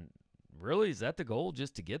that going, really, is that the goal,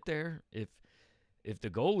 just to get there? If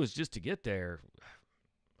the goal is just to get there,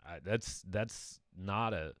 that's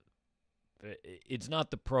not a. It's not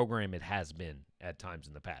the program it has been at times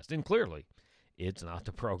in the past. And clearly, it's not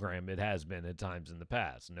the program it has been at times in the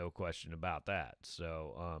past. No question about that.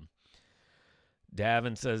 So,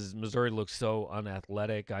 Davin says Missouri looks so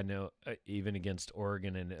unathletic. I know, even against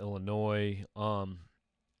Oregon and Illinois. I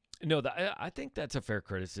think that's a fair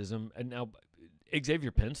criticism. And now Xavier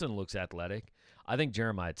Pinson looks athletic. I think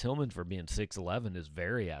Jeremiah Tillman, for being 6'11", is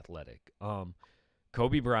very athletic.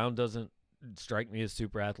 Kobe Brown doesn't strike me as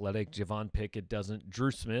super athletic. Javon Pickett doesn't.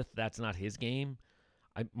 Drew Smith, that's not his game.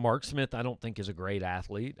 Mark Smith, I don't think, is a great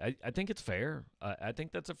athlete. I think it's fair. I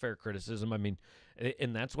think that's a fair criticism. I mean,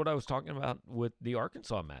 and that's what I was talking about with the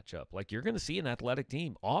Arkansas matchup. Like, you're going to see an athletic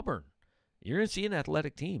team. Auburn, you're going to see an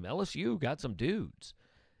athletic team. LSU got some dudes.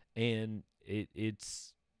 And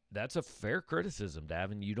that's a fair criticism,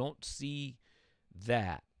 Davin. You don't see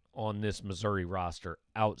that on this Missouri roster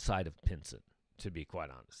outside of Pinson, to be quite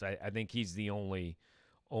honest. I think he's the only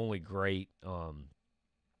great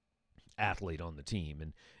athlete on the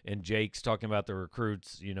team. And Jake's talking about the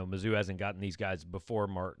recruits. You know, Mizzou hasn't gotten these guys before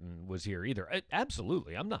Martin was here either.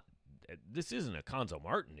 Absolutely. This isn't a Konzo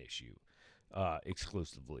Martin issue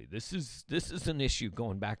exclusively. This is an issue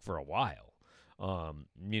going back for a while.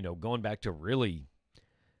 You know, going back to really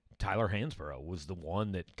Tyler Hansborough was the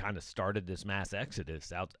one that kind of started this mass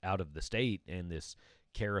exodus out of the state and this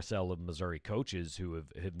carousel of Missouri coaches who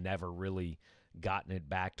have never really gotten it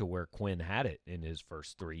back to where Quinn had it in his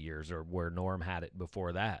first 3 years or where Norm had it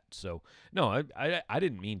before that. So, no, I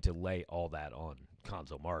didn't mean to lay all that on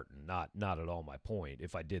Konzo Martin. Not at all my point.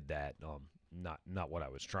 If I did that, not what I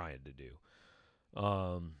was trying to do.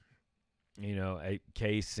 You know,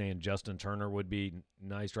 Case saying Justin Turner would be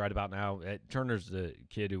nice right about now. Turner's the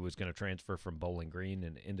kid who was going to transfer from Bowling Green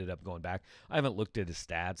and ended up going back. I haven't looked at his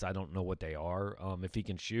stats. I don't know what they are. If he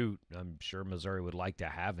can shoot, I'm sure Missouri would like to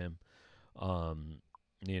have him.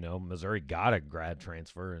 You know, Missouri got a grad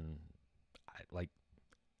transfer, and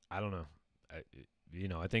I don't know. You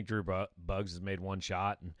know, I think Drew Buggs has made one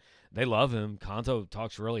shot, and they love him. Konzo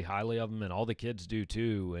talks really highly of him, and all the kids do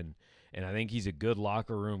too. And I think he's a good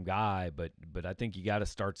locker room guy, but I think you got to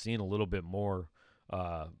start seeing a little bit more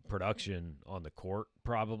production on the court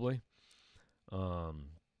probably.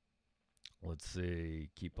 Let's see.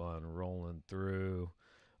 Keep on rolling through.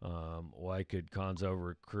 Why could Konzo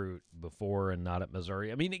recruit before and not at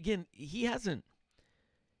Missouri? I mean, again, he's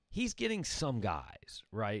getting some guys,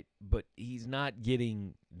 right? But he's not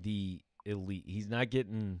getting the elite. He's not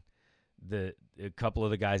getting a couple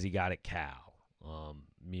of the guys he got at Cal.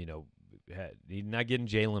 You know, he's not getting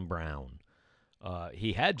Jaylen Brown.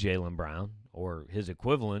 He had Jaylen Brown or his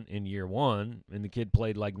equivalent in year one, and the kid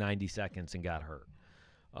played like 90 seconds and got hurt.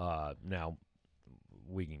 Now,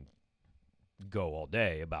 we can go all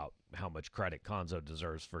day about how much credit Konzo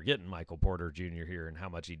deserves for getting Michael Porter Jr. here and how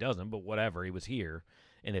much he doesn't, but whatever, he was here,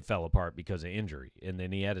 and it fell apart because of injury. And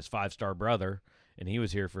then he had his five-star brother, and he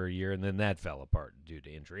was here for a year, and then that fell apart due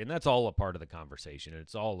to injury. And that's all a part of the conversation.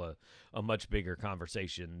 It's all a much bigger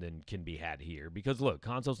conversation than can be had here because, look,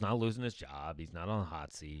 Konzo's not losing his job. He's not on a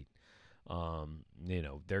hot seat. You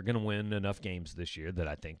know, they're going to win enough games this year that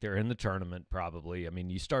I think they're in the tournament probably. I mean,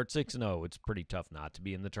 you start 6-0, it's pretty tough not to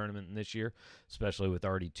be in the tournament this year, especially with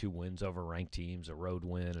already 2 wins over ranked teams, a road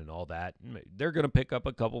win and all that. They're going to pick up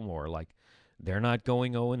a couple more. Like, they're not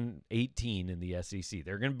going 0-18 in the SEC.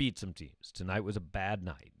 They're going to beat some teams. Tonight was a bad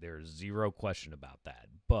night. There's zero question about that.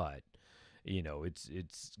 But, you know, it's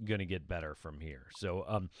going to get better from here.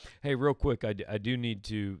 So, hey, real quick, I do need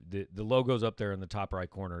to – the logo's up there in the top right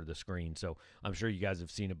corner of the screen, so I'm sure you guys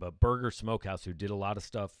have seen it. But Burger Smokehouse, who did a lot of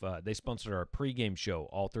stuff, they sponsored our pregame show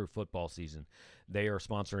all through football season. They are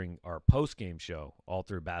sponsoring our postgame show all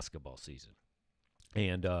through basketball season.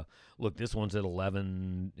 And, look, this one's at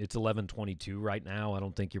 11. It's 11:22 right now. I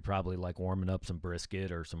don't think you're probably, like, warming up some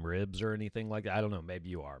brisket or some ribs or anything like that. I don't know. Maybe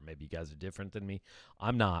you are. Maybe you guys are different than me.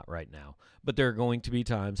 I'm not right now. But there are going to be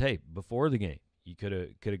times, hey, before the game, you could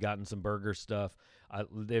have gotten some burger stuff.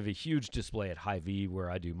 They have a huge display at Hy-Vee where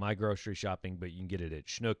I do my grocery shopping, but you can get it at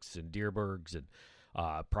Schnucks and Deerbergs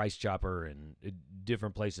and Price Chopper and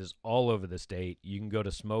different places all over the state. You can go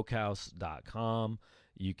to smokehouse.com.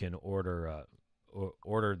 You can order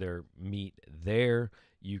their meat there.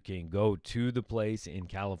 You can go to the place in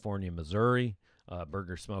California, Missouri.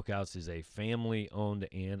 Burger Smokehouse is a family-owned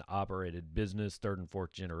and operated business, 3rd and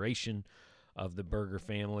 4th generation of the Burger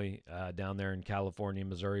family down there in California,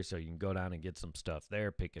 Missouri. So you can go down and get some stuff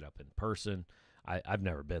there, pick it up in person. I've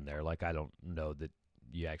never been there. Like, I don't know that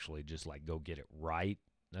you actually just, like, go get it right.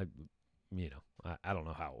 I don't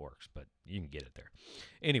know how it works, but you can get it there.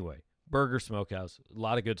 Anyway, Burger Smokehouse, a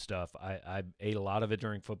lot of good stuff. I ate a lot of it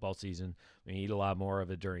during football season. We eat a lot more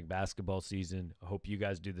of it during basketball season. I hope you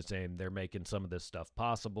guys do the same. They're making some of this stuff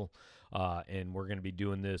possible, and we're going to be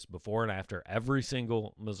doing this before and after every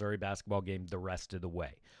single Missouri basketball game the rest of the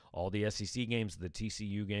way. All the SEC games, the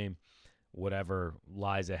TCU game, whatever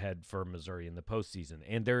lies ahead for Missouri in the postseason.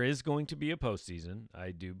 And there is going to be a postseason,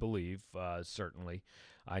 I do believe, certainly.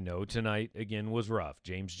 I know tonight, again, was rough.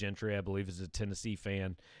 James Gentry, I believe, is a Tennessee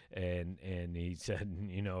fan, and he said,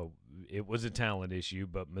 it was a talent issue,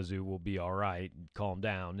 but Mizzou will be all right. Calm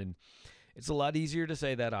down. And it's a lot easier to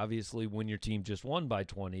say that, obviously, when your team just won by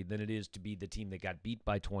 20 than it is to be the team that got beat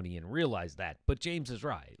by 20 and realize that. But James is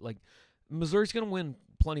right. Like, Missouri's going to win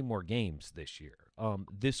plenty more games this year.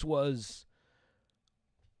 This was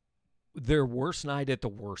their worst night at the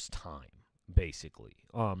worst time, basically.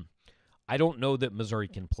 I don't know that Missouri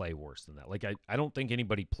can play worse than that. Like, I don't think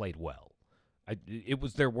anybody played well. It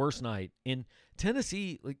was their worst night. And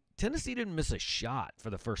Tennessee didn't miss a shot for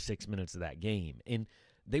the first 6 minutes of that game. And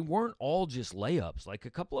they weren't all just layups. Like,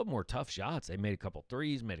 a couple of them were tough shots. They made a couple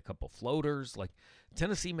threes, made a couple floaters. Like,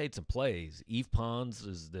 Tennessee made some plays. Yves Pons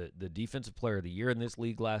is the defensive player of the year in this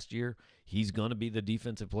league last year. He's going to be the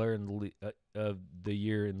defensive player in of the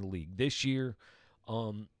year in the league this year.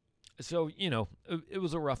 So, it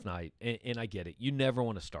was a rough night, and I get it. You never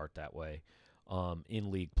want to start that way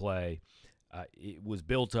in league play. It was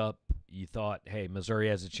built up. You thought, hey, Missouri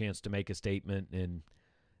has a chance to make a statement, and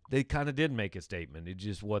they kind of did make a statement. It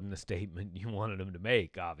just wasn't the statement you wanted them to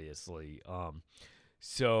make, obviously.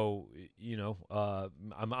 So,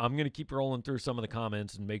 I'm going to keep rolling through some of the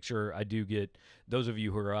comments and make sure I do get those of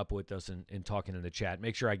you who are up with us and talking in the chat,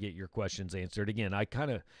 make sure I get your questions answered. Again, I kind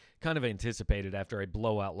of anticipated after a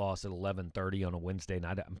blowout loss at 11:30 on a Wednesday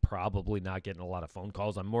night, I'm probably not getting a lot of phone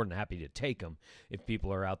calls. I'm more than happy to take them if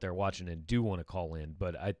people are out there watching and do want to call in,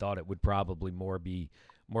 but I thought it would probably more be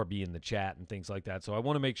in the chat and things like that. So I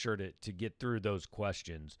want to make sure to get through those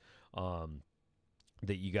questions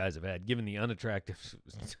that you guys have had. Given the unattractive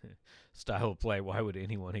style of play, why would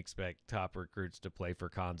anyone expect top recruits to play for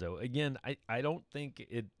Cuonzo? Again, I don't think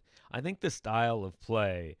it. I think the style of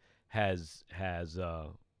play has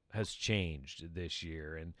changed this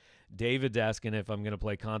year. And David's asking if I'm going to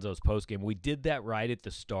play Cuonzo's postgame. We did that right at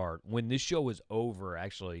the start. When this show is over,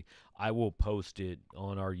 actually, I will post it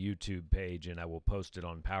on our YouTube page, and I will post it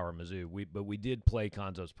on Power Mizzou. But we did play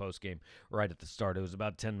Cuonzo's postgame right at the start. It was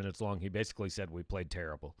about 10 minutes long. He basically said we played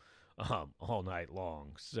terrible all night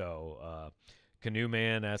long. So Canoe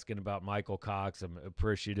Man asking about Michael Cox. I'm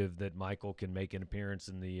appreciative that Michael can make an appearance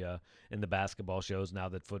in the basketball shows now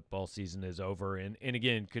that football season is over. And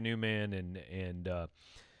again, Canoe Man and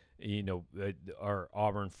our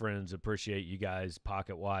Auburn friends appreciate you guys,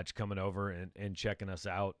 Pocket Watch, coming over and checking us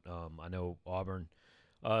out. I know Auburn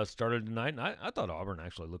started tonight, and I thought Auburn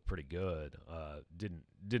actually looked pretty good.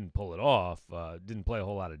 Didn't pull it off. Didn't play a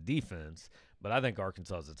whole lot of defense, but I think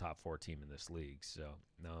Arkansas is a top 4 team in this league. So,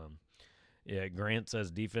 yeah, Grant says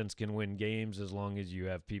defense can win games as long as you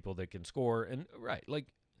have people that can score. And, right, like,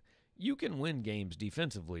 you can win games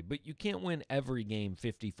defensively, but you can't win every game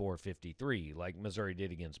 54-53 like Missouri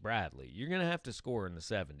did against Bradley. You're going to have to score in the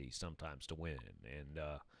 70s sometimes to win. And,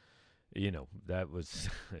 that was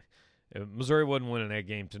 – Missouri wasn't winning that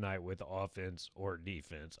game tonight with offense or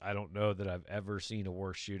defense. I don't know that I've ever seen a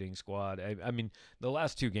worse shooting squad. I mean, the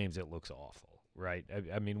last 2 games, it looks awful, right?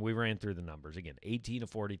 I mean, we ran through the numbers. Again, 18 of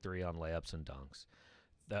 43 on layups and dunks.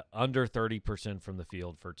 Under 30% from the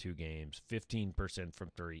field for 2 games, 15%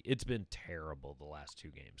 from 3. It's been terrible the last 2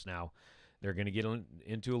 games. Now, they're going to get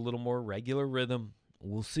into a little more regular rhythm.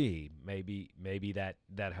 We'll see. Maybe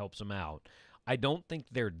that helps them out. I don't think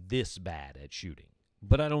they're this bad at shooting,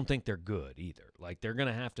 but I don't think they're good either. Like, they're going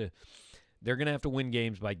to have to win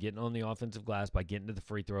games by getting on the offensive glass, by getting to the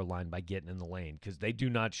free throw line, by getting in the lane, because they do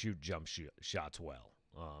not shoot jump shots well.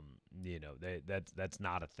 That's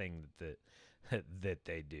not a thing that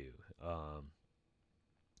they do.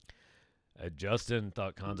 Justin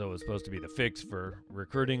thought Cuonzo was supposed to be the fix for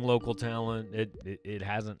recruiting local talent. It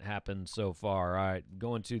hasn't happened so far. All right,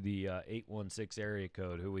 going to the 816 area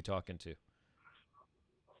code. Who are we talking to?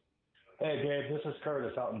 Hey, Gabe, this is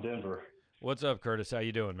Curtis out in Denver. What's up, Curtis? How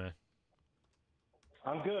you doing, man?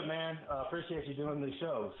 I'm good, man. Appreciate you doing these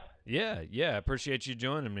shows. Yeah, appreciate you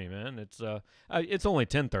joining me, man. It's only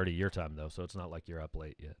 10:30 your time though, so it's not like you're up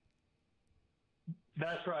late yet.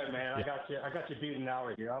 That's right, man. Yeah. I got you beat an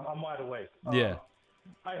hour here. I'm wide awake. Yeah.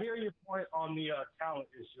 I hear your point on the talent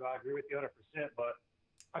issue. I agree with you 100%, but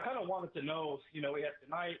I kind of wanted to know, we had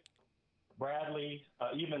tonight, Bradley,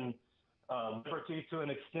 even Liberty to an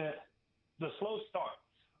extent, the slow starts.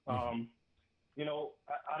 I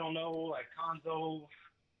don't know, like Cuonzo,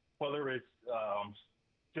 whether it's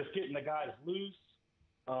just getting the guys loose,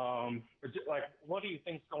 or just, like, what do you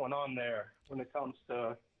think's going on there when it comes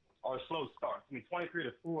to our slow starts? I mean,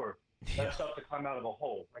 23-4, that's tough to climb out of a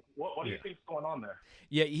hole. Like, what do you think's going on there?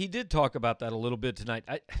 Yeah, he did talk about that a little bit tonight.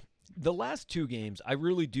 the last two games, I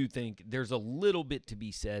really do think there's a little bit to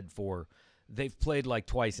be said for they've played like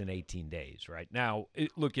twice in 18 days, right? Now,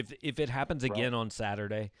 look, if it happens again on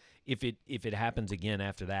Saturday, if it happens again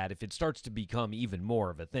after that, if it starts to become even more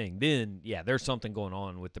of a thing, then, yeah, there's something going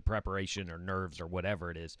on with the preparation or nerves or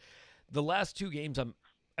whatever it is. The last two games,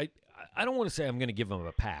 I don't want to say I'm going to give them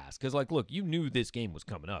a pass because, like, look, you knew this game was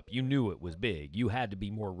coming up. You knew it was big. You had to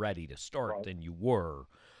be more ready to start than you were.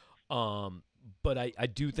 But I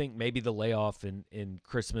do think maybe the layoff and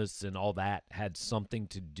Christmas and all that had something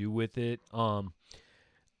to do with it. I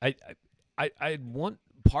want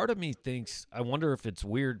part of me thinks I wonder if it's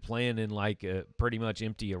weird playing in like a pretty much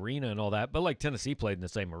empty arena and all that. But like Tennessee played in the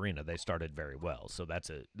same arena, they started very well, so that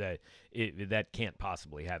can't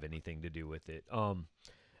possibly have anything to do with it. Well,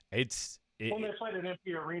 they played in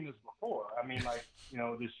empty arenas before. I mean, like,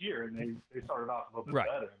 this year, and they started off a little bit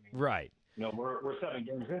better. I mean, right. We're 7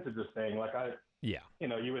 games into this thing. Like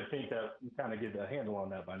you would think that you kind of get a handle on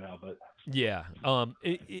that by now, but yeah.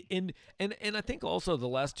 And I think also the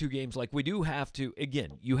last two games, like we do have to,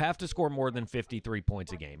 again, you have to score more than 53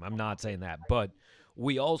 points a game. I'm not saying that, but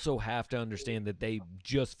we also have to understand that they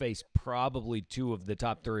just face probably two of the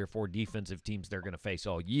top 3 or 4 defensive teams they're going to face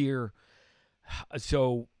all year.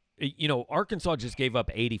 So, Arkansas just gave up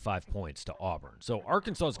 85 points to Auburn. So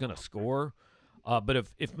Arkansas is going to score. But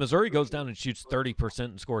if Missouri goes down and shoots 30%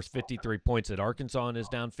 and scores 53 points at Arkansas and is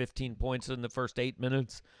down 15 points in the first 8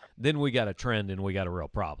 minutes, then we got a trend and we got a real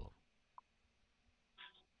problem.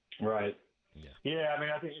 Right. Yeah, I mean,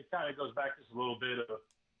 I think it kind of goes back just a little bit of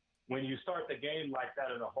when you start the game like that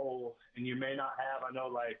in a hole, and you may not have, I know,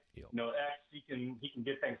 like, X, he can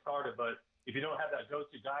get things started, but if you don't have that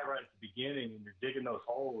go-to guy right at the beginning and you're digging those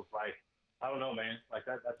holes, like, I don't know, man. Like,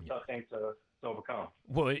 that's a tough thing to overcome.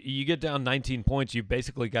 Well, you get down 19 points, you've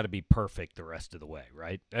basically got to be perfect the rest of the way,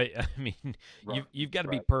 right? I mean, you've got to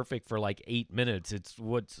be perfect for like 8 minutes. It's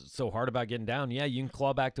what's so hard about getting down. Yeah, you can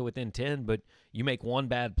claw back to within 10, but you make one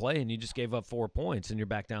bad play and you just gave up 4 points and you're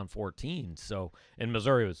back down 14. So, and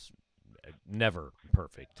Missouri was never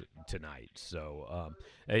perfect tonight. So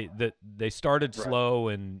they started slow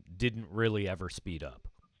and didn't really ever speed up.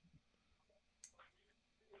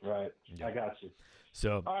 Right. Yeah. I got you.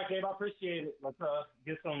 So, all right, Gabe, I appreciate it. Let's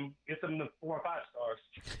get some to 4 or 5 stars.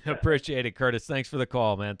 Appreciate it, Curtis. Thanks for the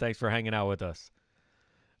call, man. Thanks for hanging out with us.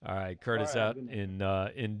 All right, Curtis out in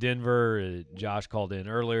Denver. Josh called in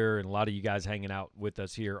earlier, and a lot of you guys hanging out with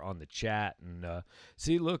us here on the chat. And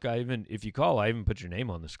see, look, if you call, I even put your name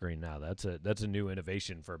on the screen now. That's a new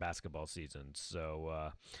innovation for basketball season.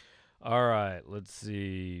 So, all right, let's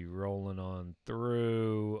see. Rolling on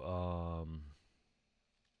through.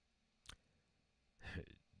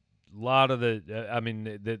 A lot of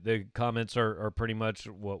the comments are pretty much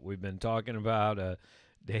what we've been talking about.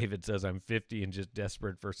 David says, I'm 50 and just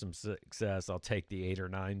desperate for some success. I'll take the 8 or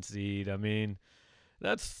 9 seed. I mean,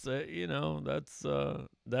 that's okay,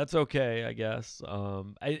 I guess.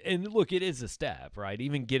 And look, it is a step, right?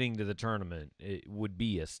 Even getting to the tournament, it would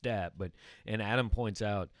be a step. And Adam points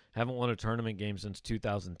out, haven't won a tournament game since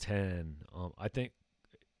 2010. I think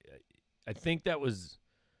that was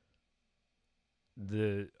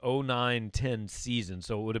the 09-10 season,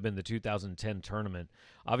 so it would have been the 2010 tournament.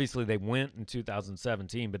 Obviously, they went in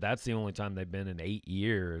 2017, but that's the only time they've been in 8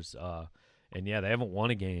 years. And, yeah, they haven't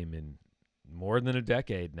won a game in more than a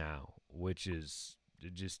decade now, which is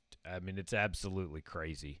just, I mean, it's absolutely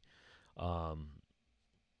crazy.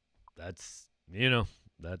 That's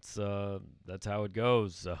how it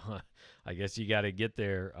goes. I guess you got to get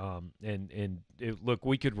there. Look,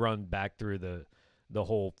 we could run back through the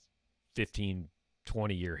whole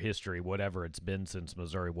 15-20-year history, whatever it's been since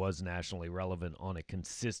Missouri was nationally relevant on a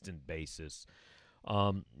consistent basis.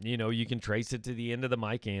 You can trace it to the end of the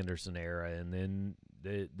Mike Anderson era, and then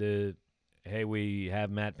the hey, we have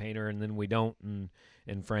Matt Painter, and then we don't,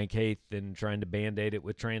 and Frank Haith, and trying to Band-Aid it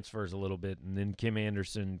with transfers a little bit, and then Kim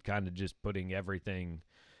Anderson kind of just putting everything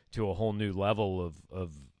to a whole new level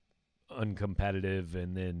of uncompetitive.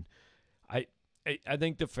 And then I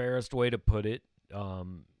think the fairest way to put it,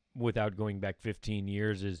 without going back 15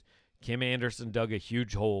 years, is Kim Anderson dug a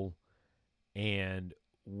huge hole, and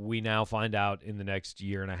we now find out in the next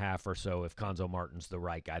year and a half or so if Cuonzo Martin's the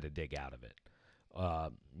right guy to dig out of it. I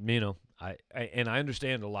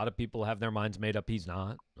understand a lot of people have their minds made up he's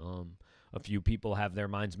not. A few people have their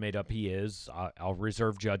minds made up he is. I'll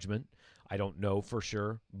reserve judgment. I don't know for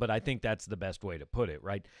sure, but I think that's the best way to put it,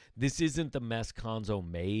 right? This isn't the mess Cuonzo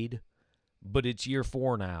made, but it's year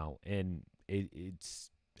 4 now, and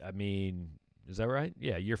it's, I mean, is that right?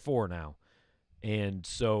 Yeah, year 4 now. And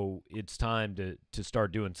so it's time to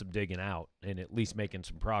start doing some digging out and at least making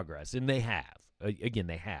some progress. And they have. again,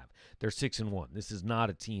 they have. They're 6-1. This is not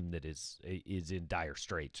a team that is in dire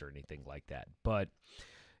straits or anything like that. But,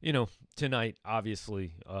 tonight,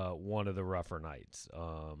 obviously, one of the rougher nights.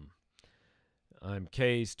 I'm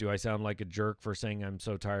Case. Do I sound like a jerk for saying I'm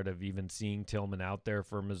so tired of even seeing Tillman out there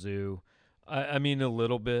for Mizzou? I mean, a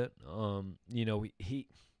little bit.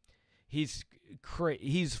 He's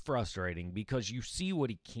frustrating because you see what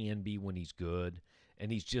he can be when he's good,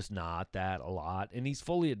 and he's just not that a lot. And he's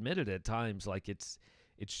fully admitted at times like it's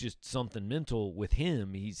just something mental with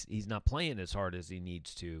him. He's not playing as hard as he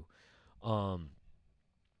needs to.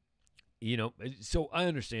 So I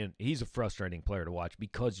understand he's a frustrating player to watch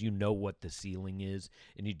because you know what the ceiling is,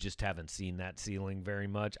 and you just haven't seen that ceiling very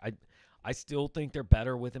much. I still think they're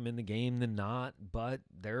better with him in the game than not, but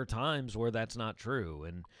there are times where that's not true,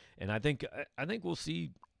 and I think we'll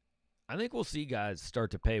see. I think we'll see guys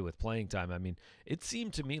start to pay with playing time. I mean, it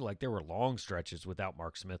seemed to me like there were long stretches without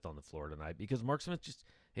Mark Smith on the floor tonight because Mark Smith just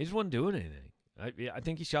wasn't doing anything. I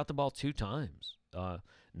think he shot the ball 2 times,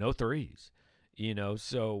 no threes.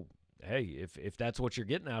 So. Hey, if that's what you're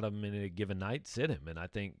getting out of him in a given night, sit him. And I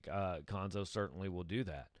think Cuonzo certainly will do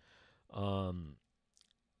that.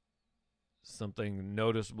 Something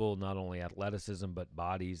noticeable, not only athleticism, but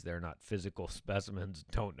bodies. They're not physical specimens.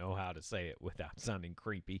 Don't know how to say it without sounding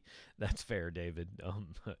creepy. That's fair, David.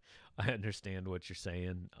 I understand what you're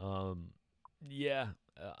saying. I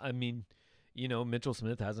mean, Mitchell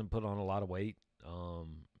Smith hasn't put on a lot of weight. I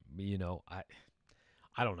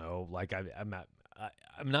don't know. Like,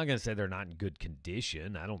 I'm not going to say they're not in good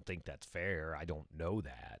condition. I don't think that's fair. I don't know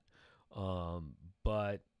that.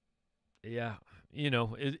 But, yeah,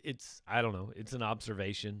 it's I don't know. It's an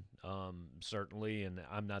observation, certainly, and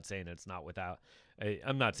I'm not saying it's without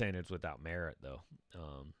merit, though.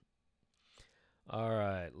 All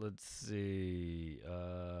right, let's see.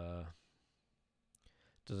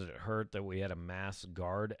 Does it hurt that we had a mass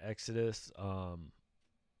guard exodus?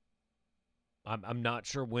 I'm not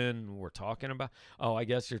sure when we're talking about. Oh, I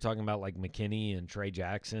guess you're talking about like McKinney and Trey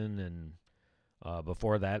Jackson and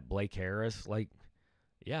before that Blake Harris. Like,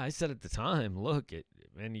 yeah, I said at the time, look,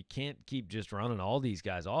 man, you can't keep just running all these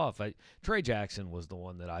guys off. Trey Jackson was the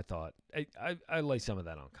one that I thought I lay some of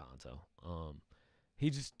that on Cuonzo.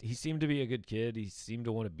 He seemed to be a good kid. He seemed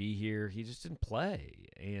to want to be here. He just didn't play.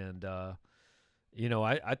 And I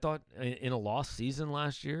thought in a lost season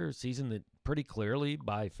last year, a season that pretty clearly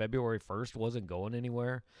by February 1st wasn't going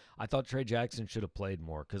anywhere, I thought Trey Jackson should have played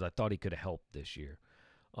more because I thought he could have helped this year.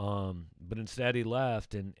 But instead he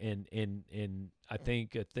left, and I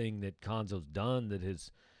think a thing that Cuonzo's done that has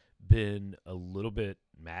been a little bit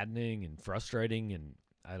maddening and frustrating, and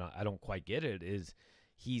I don't quite get it, is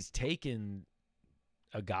he's taken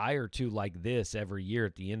a guy or two like this every year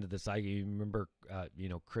at the end of the cycle. You remember,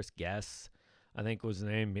 Chris Guess, I think was the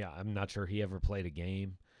name. Yeah, I'm not sure he ever played a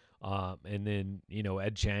game. And then,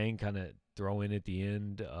 Ed Chang kind of throw in at the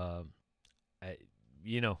end.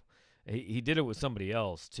 He did it with somebody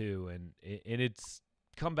else too, and it's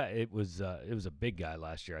come back. It was a big guy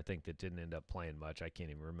last year, I think, that didn't end up playing much. I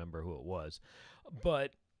can't even remember who it was,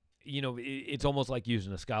 but it's almost like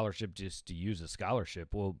using a scholarship just to use a scholarship.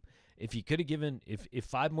 Well, if you could have given if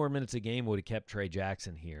 5 more minutes a game would have kept Trey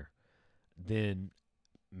Jackson here, then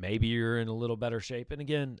maybe you're in a little better shape. And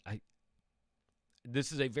again,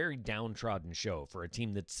 this is a very downtrodden show for a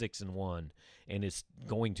team that's 6-1 and is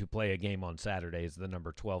going to play a game on Saturday as the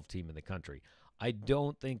number 12 team in the country. I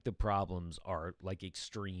don't think the problems are like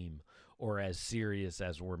extreme or as serious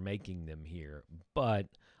as we're making them here, but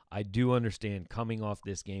I do understand coming off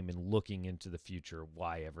this game and looking into the future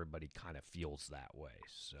why everybody kind of feels that way.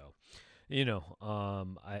 So,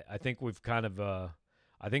 I think we've kind of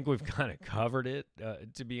covered it.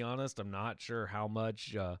 To be honest, I'm not sure how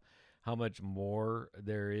much more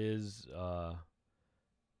there is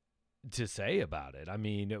to say about it. I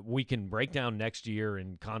mean, we can break down next year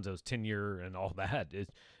and Cuonzo's tenure and all that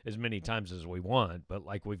as many times as we want, but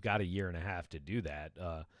like we've got a year and a half to do that.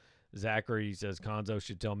 Zachary says Cuonzo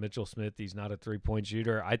should tell Mitchell Smith he's not a three-point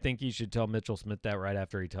shooter. I think he should tell Mitchell Smith that right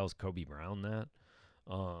after he tells Kobe Brown that.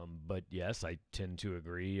 But yes, I tend to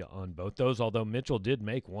agree on both those, although Mitchell did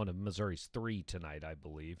make one of Missouri's 3 tonight, I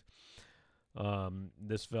believe.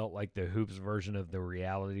 This felt like the hoops version of the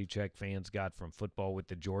reality check fans got from football with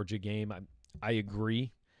the Georgia game. I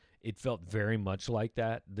agree. It felt very much like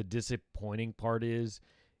that. The disappointing part is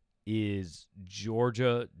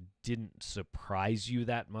Georgia didn't surprise you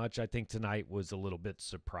that much. I think tonight was a little bit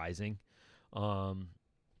surprising.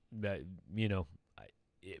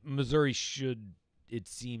 Missouri should. It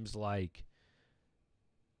seems like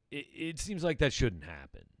that shouldn't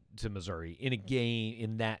happen to Missouri in a game,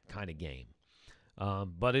 in that kind of game.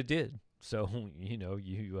 But it did. So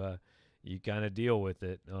you kind of deal with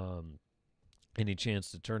it. Any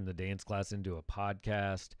chance to turn the dance class into a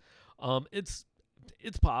podcast?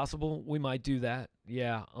 It's possible we might do that.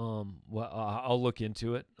 Yeah. Well, I'll look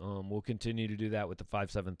into it. We'll continue to do that with the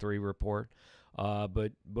 573 report.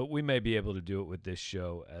 But we may be able to do it with this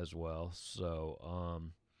show as well. So,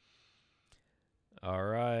 all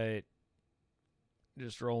right.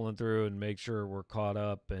 Just rolling through and make sure we're caught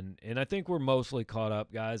up. And I think we're mostly caught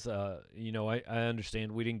up, guys. I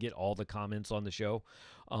understand we didn't get all the comments on the show.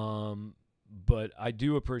 But I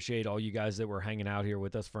do appreciate all you guys that were hanging out here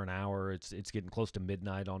with us for an hour. It's getting close to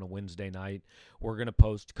midnight on a Wednesday night. We're going to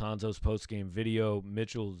post Conzo's post-game video.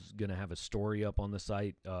 Mitchell's going to have a story up on the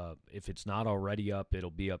site. If it's not already up,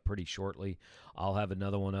 it'll be up pretty shortly. I'll have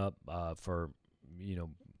another one up for,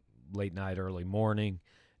 late night, early morning.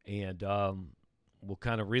 And we'll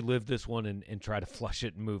kind of relive this one and try to flush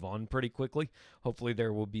it and move on pretty quickly. Hopefully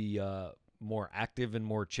there will be more active and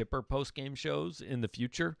more chipper post-game shows in the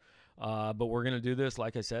future. But we're going to do this,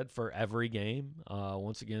 like I said, for every game.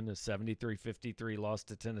 Once again, the 73-53 loss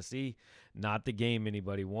to Tennessee. Not the game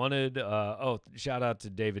anybody wanted. Shout out to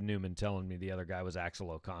David Newman telling me the other guy was Axel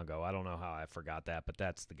Okongo. I don't know how I forgot that, but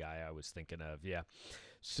that's the guy I was thinking of. Yeah.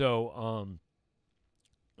 So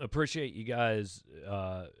appreciate you guys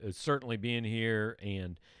certainly being here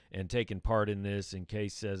and taking part in this. And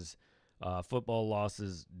Case says football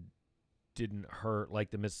losses didn't hurt like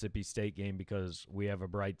the Mississippi State game because we have a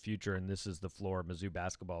bright future and this is the floor. Mizzou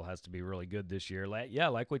basketball has to be really good this year. Yeah,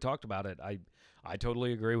 like we talked about it, I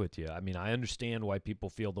totally agree with you. I mean, I understand why people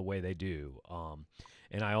feel the way they do.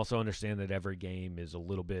 And I also understand that every game is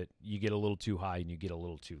you get a little too high and you get a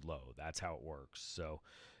little too low. That's how it works. So,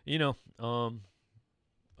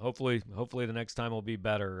 hopefully the next time will be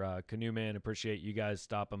better. Canoe Man, appreciate you guys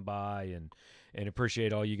stopping by and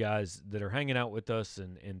appreciate all you guys that are hanging out with us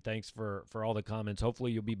and thanks for all the comments.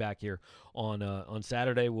 Hopefully you'll be back here on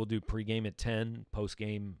Saturday. We'll do pregame at 10,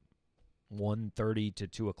 postgame 1:30 to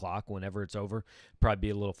 2 o'clock whenever it's over. Probably be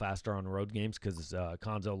a little faster on road games because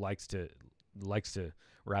Conzo likes to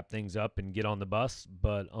wrap things up and get on the bus.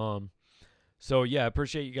 But so yeah,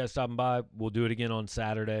 appreciate you guys stopping by. We'll do it again on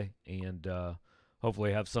Saturday and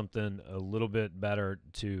hopefully have something a little bit better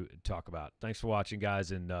to talk about. Thanks for watching,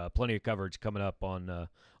 guys, and plenty of coverage coming up on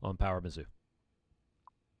Power Mizzou.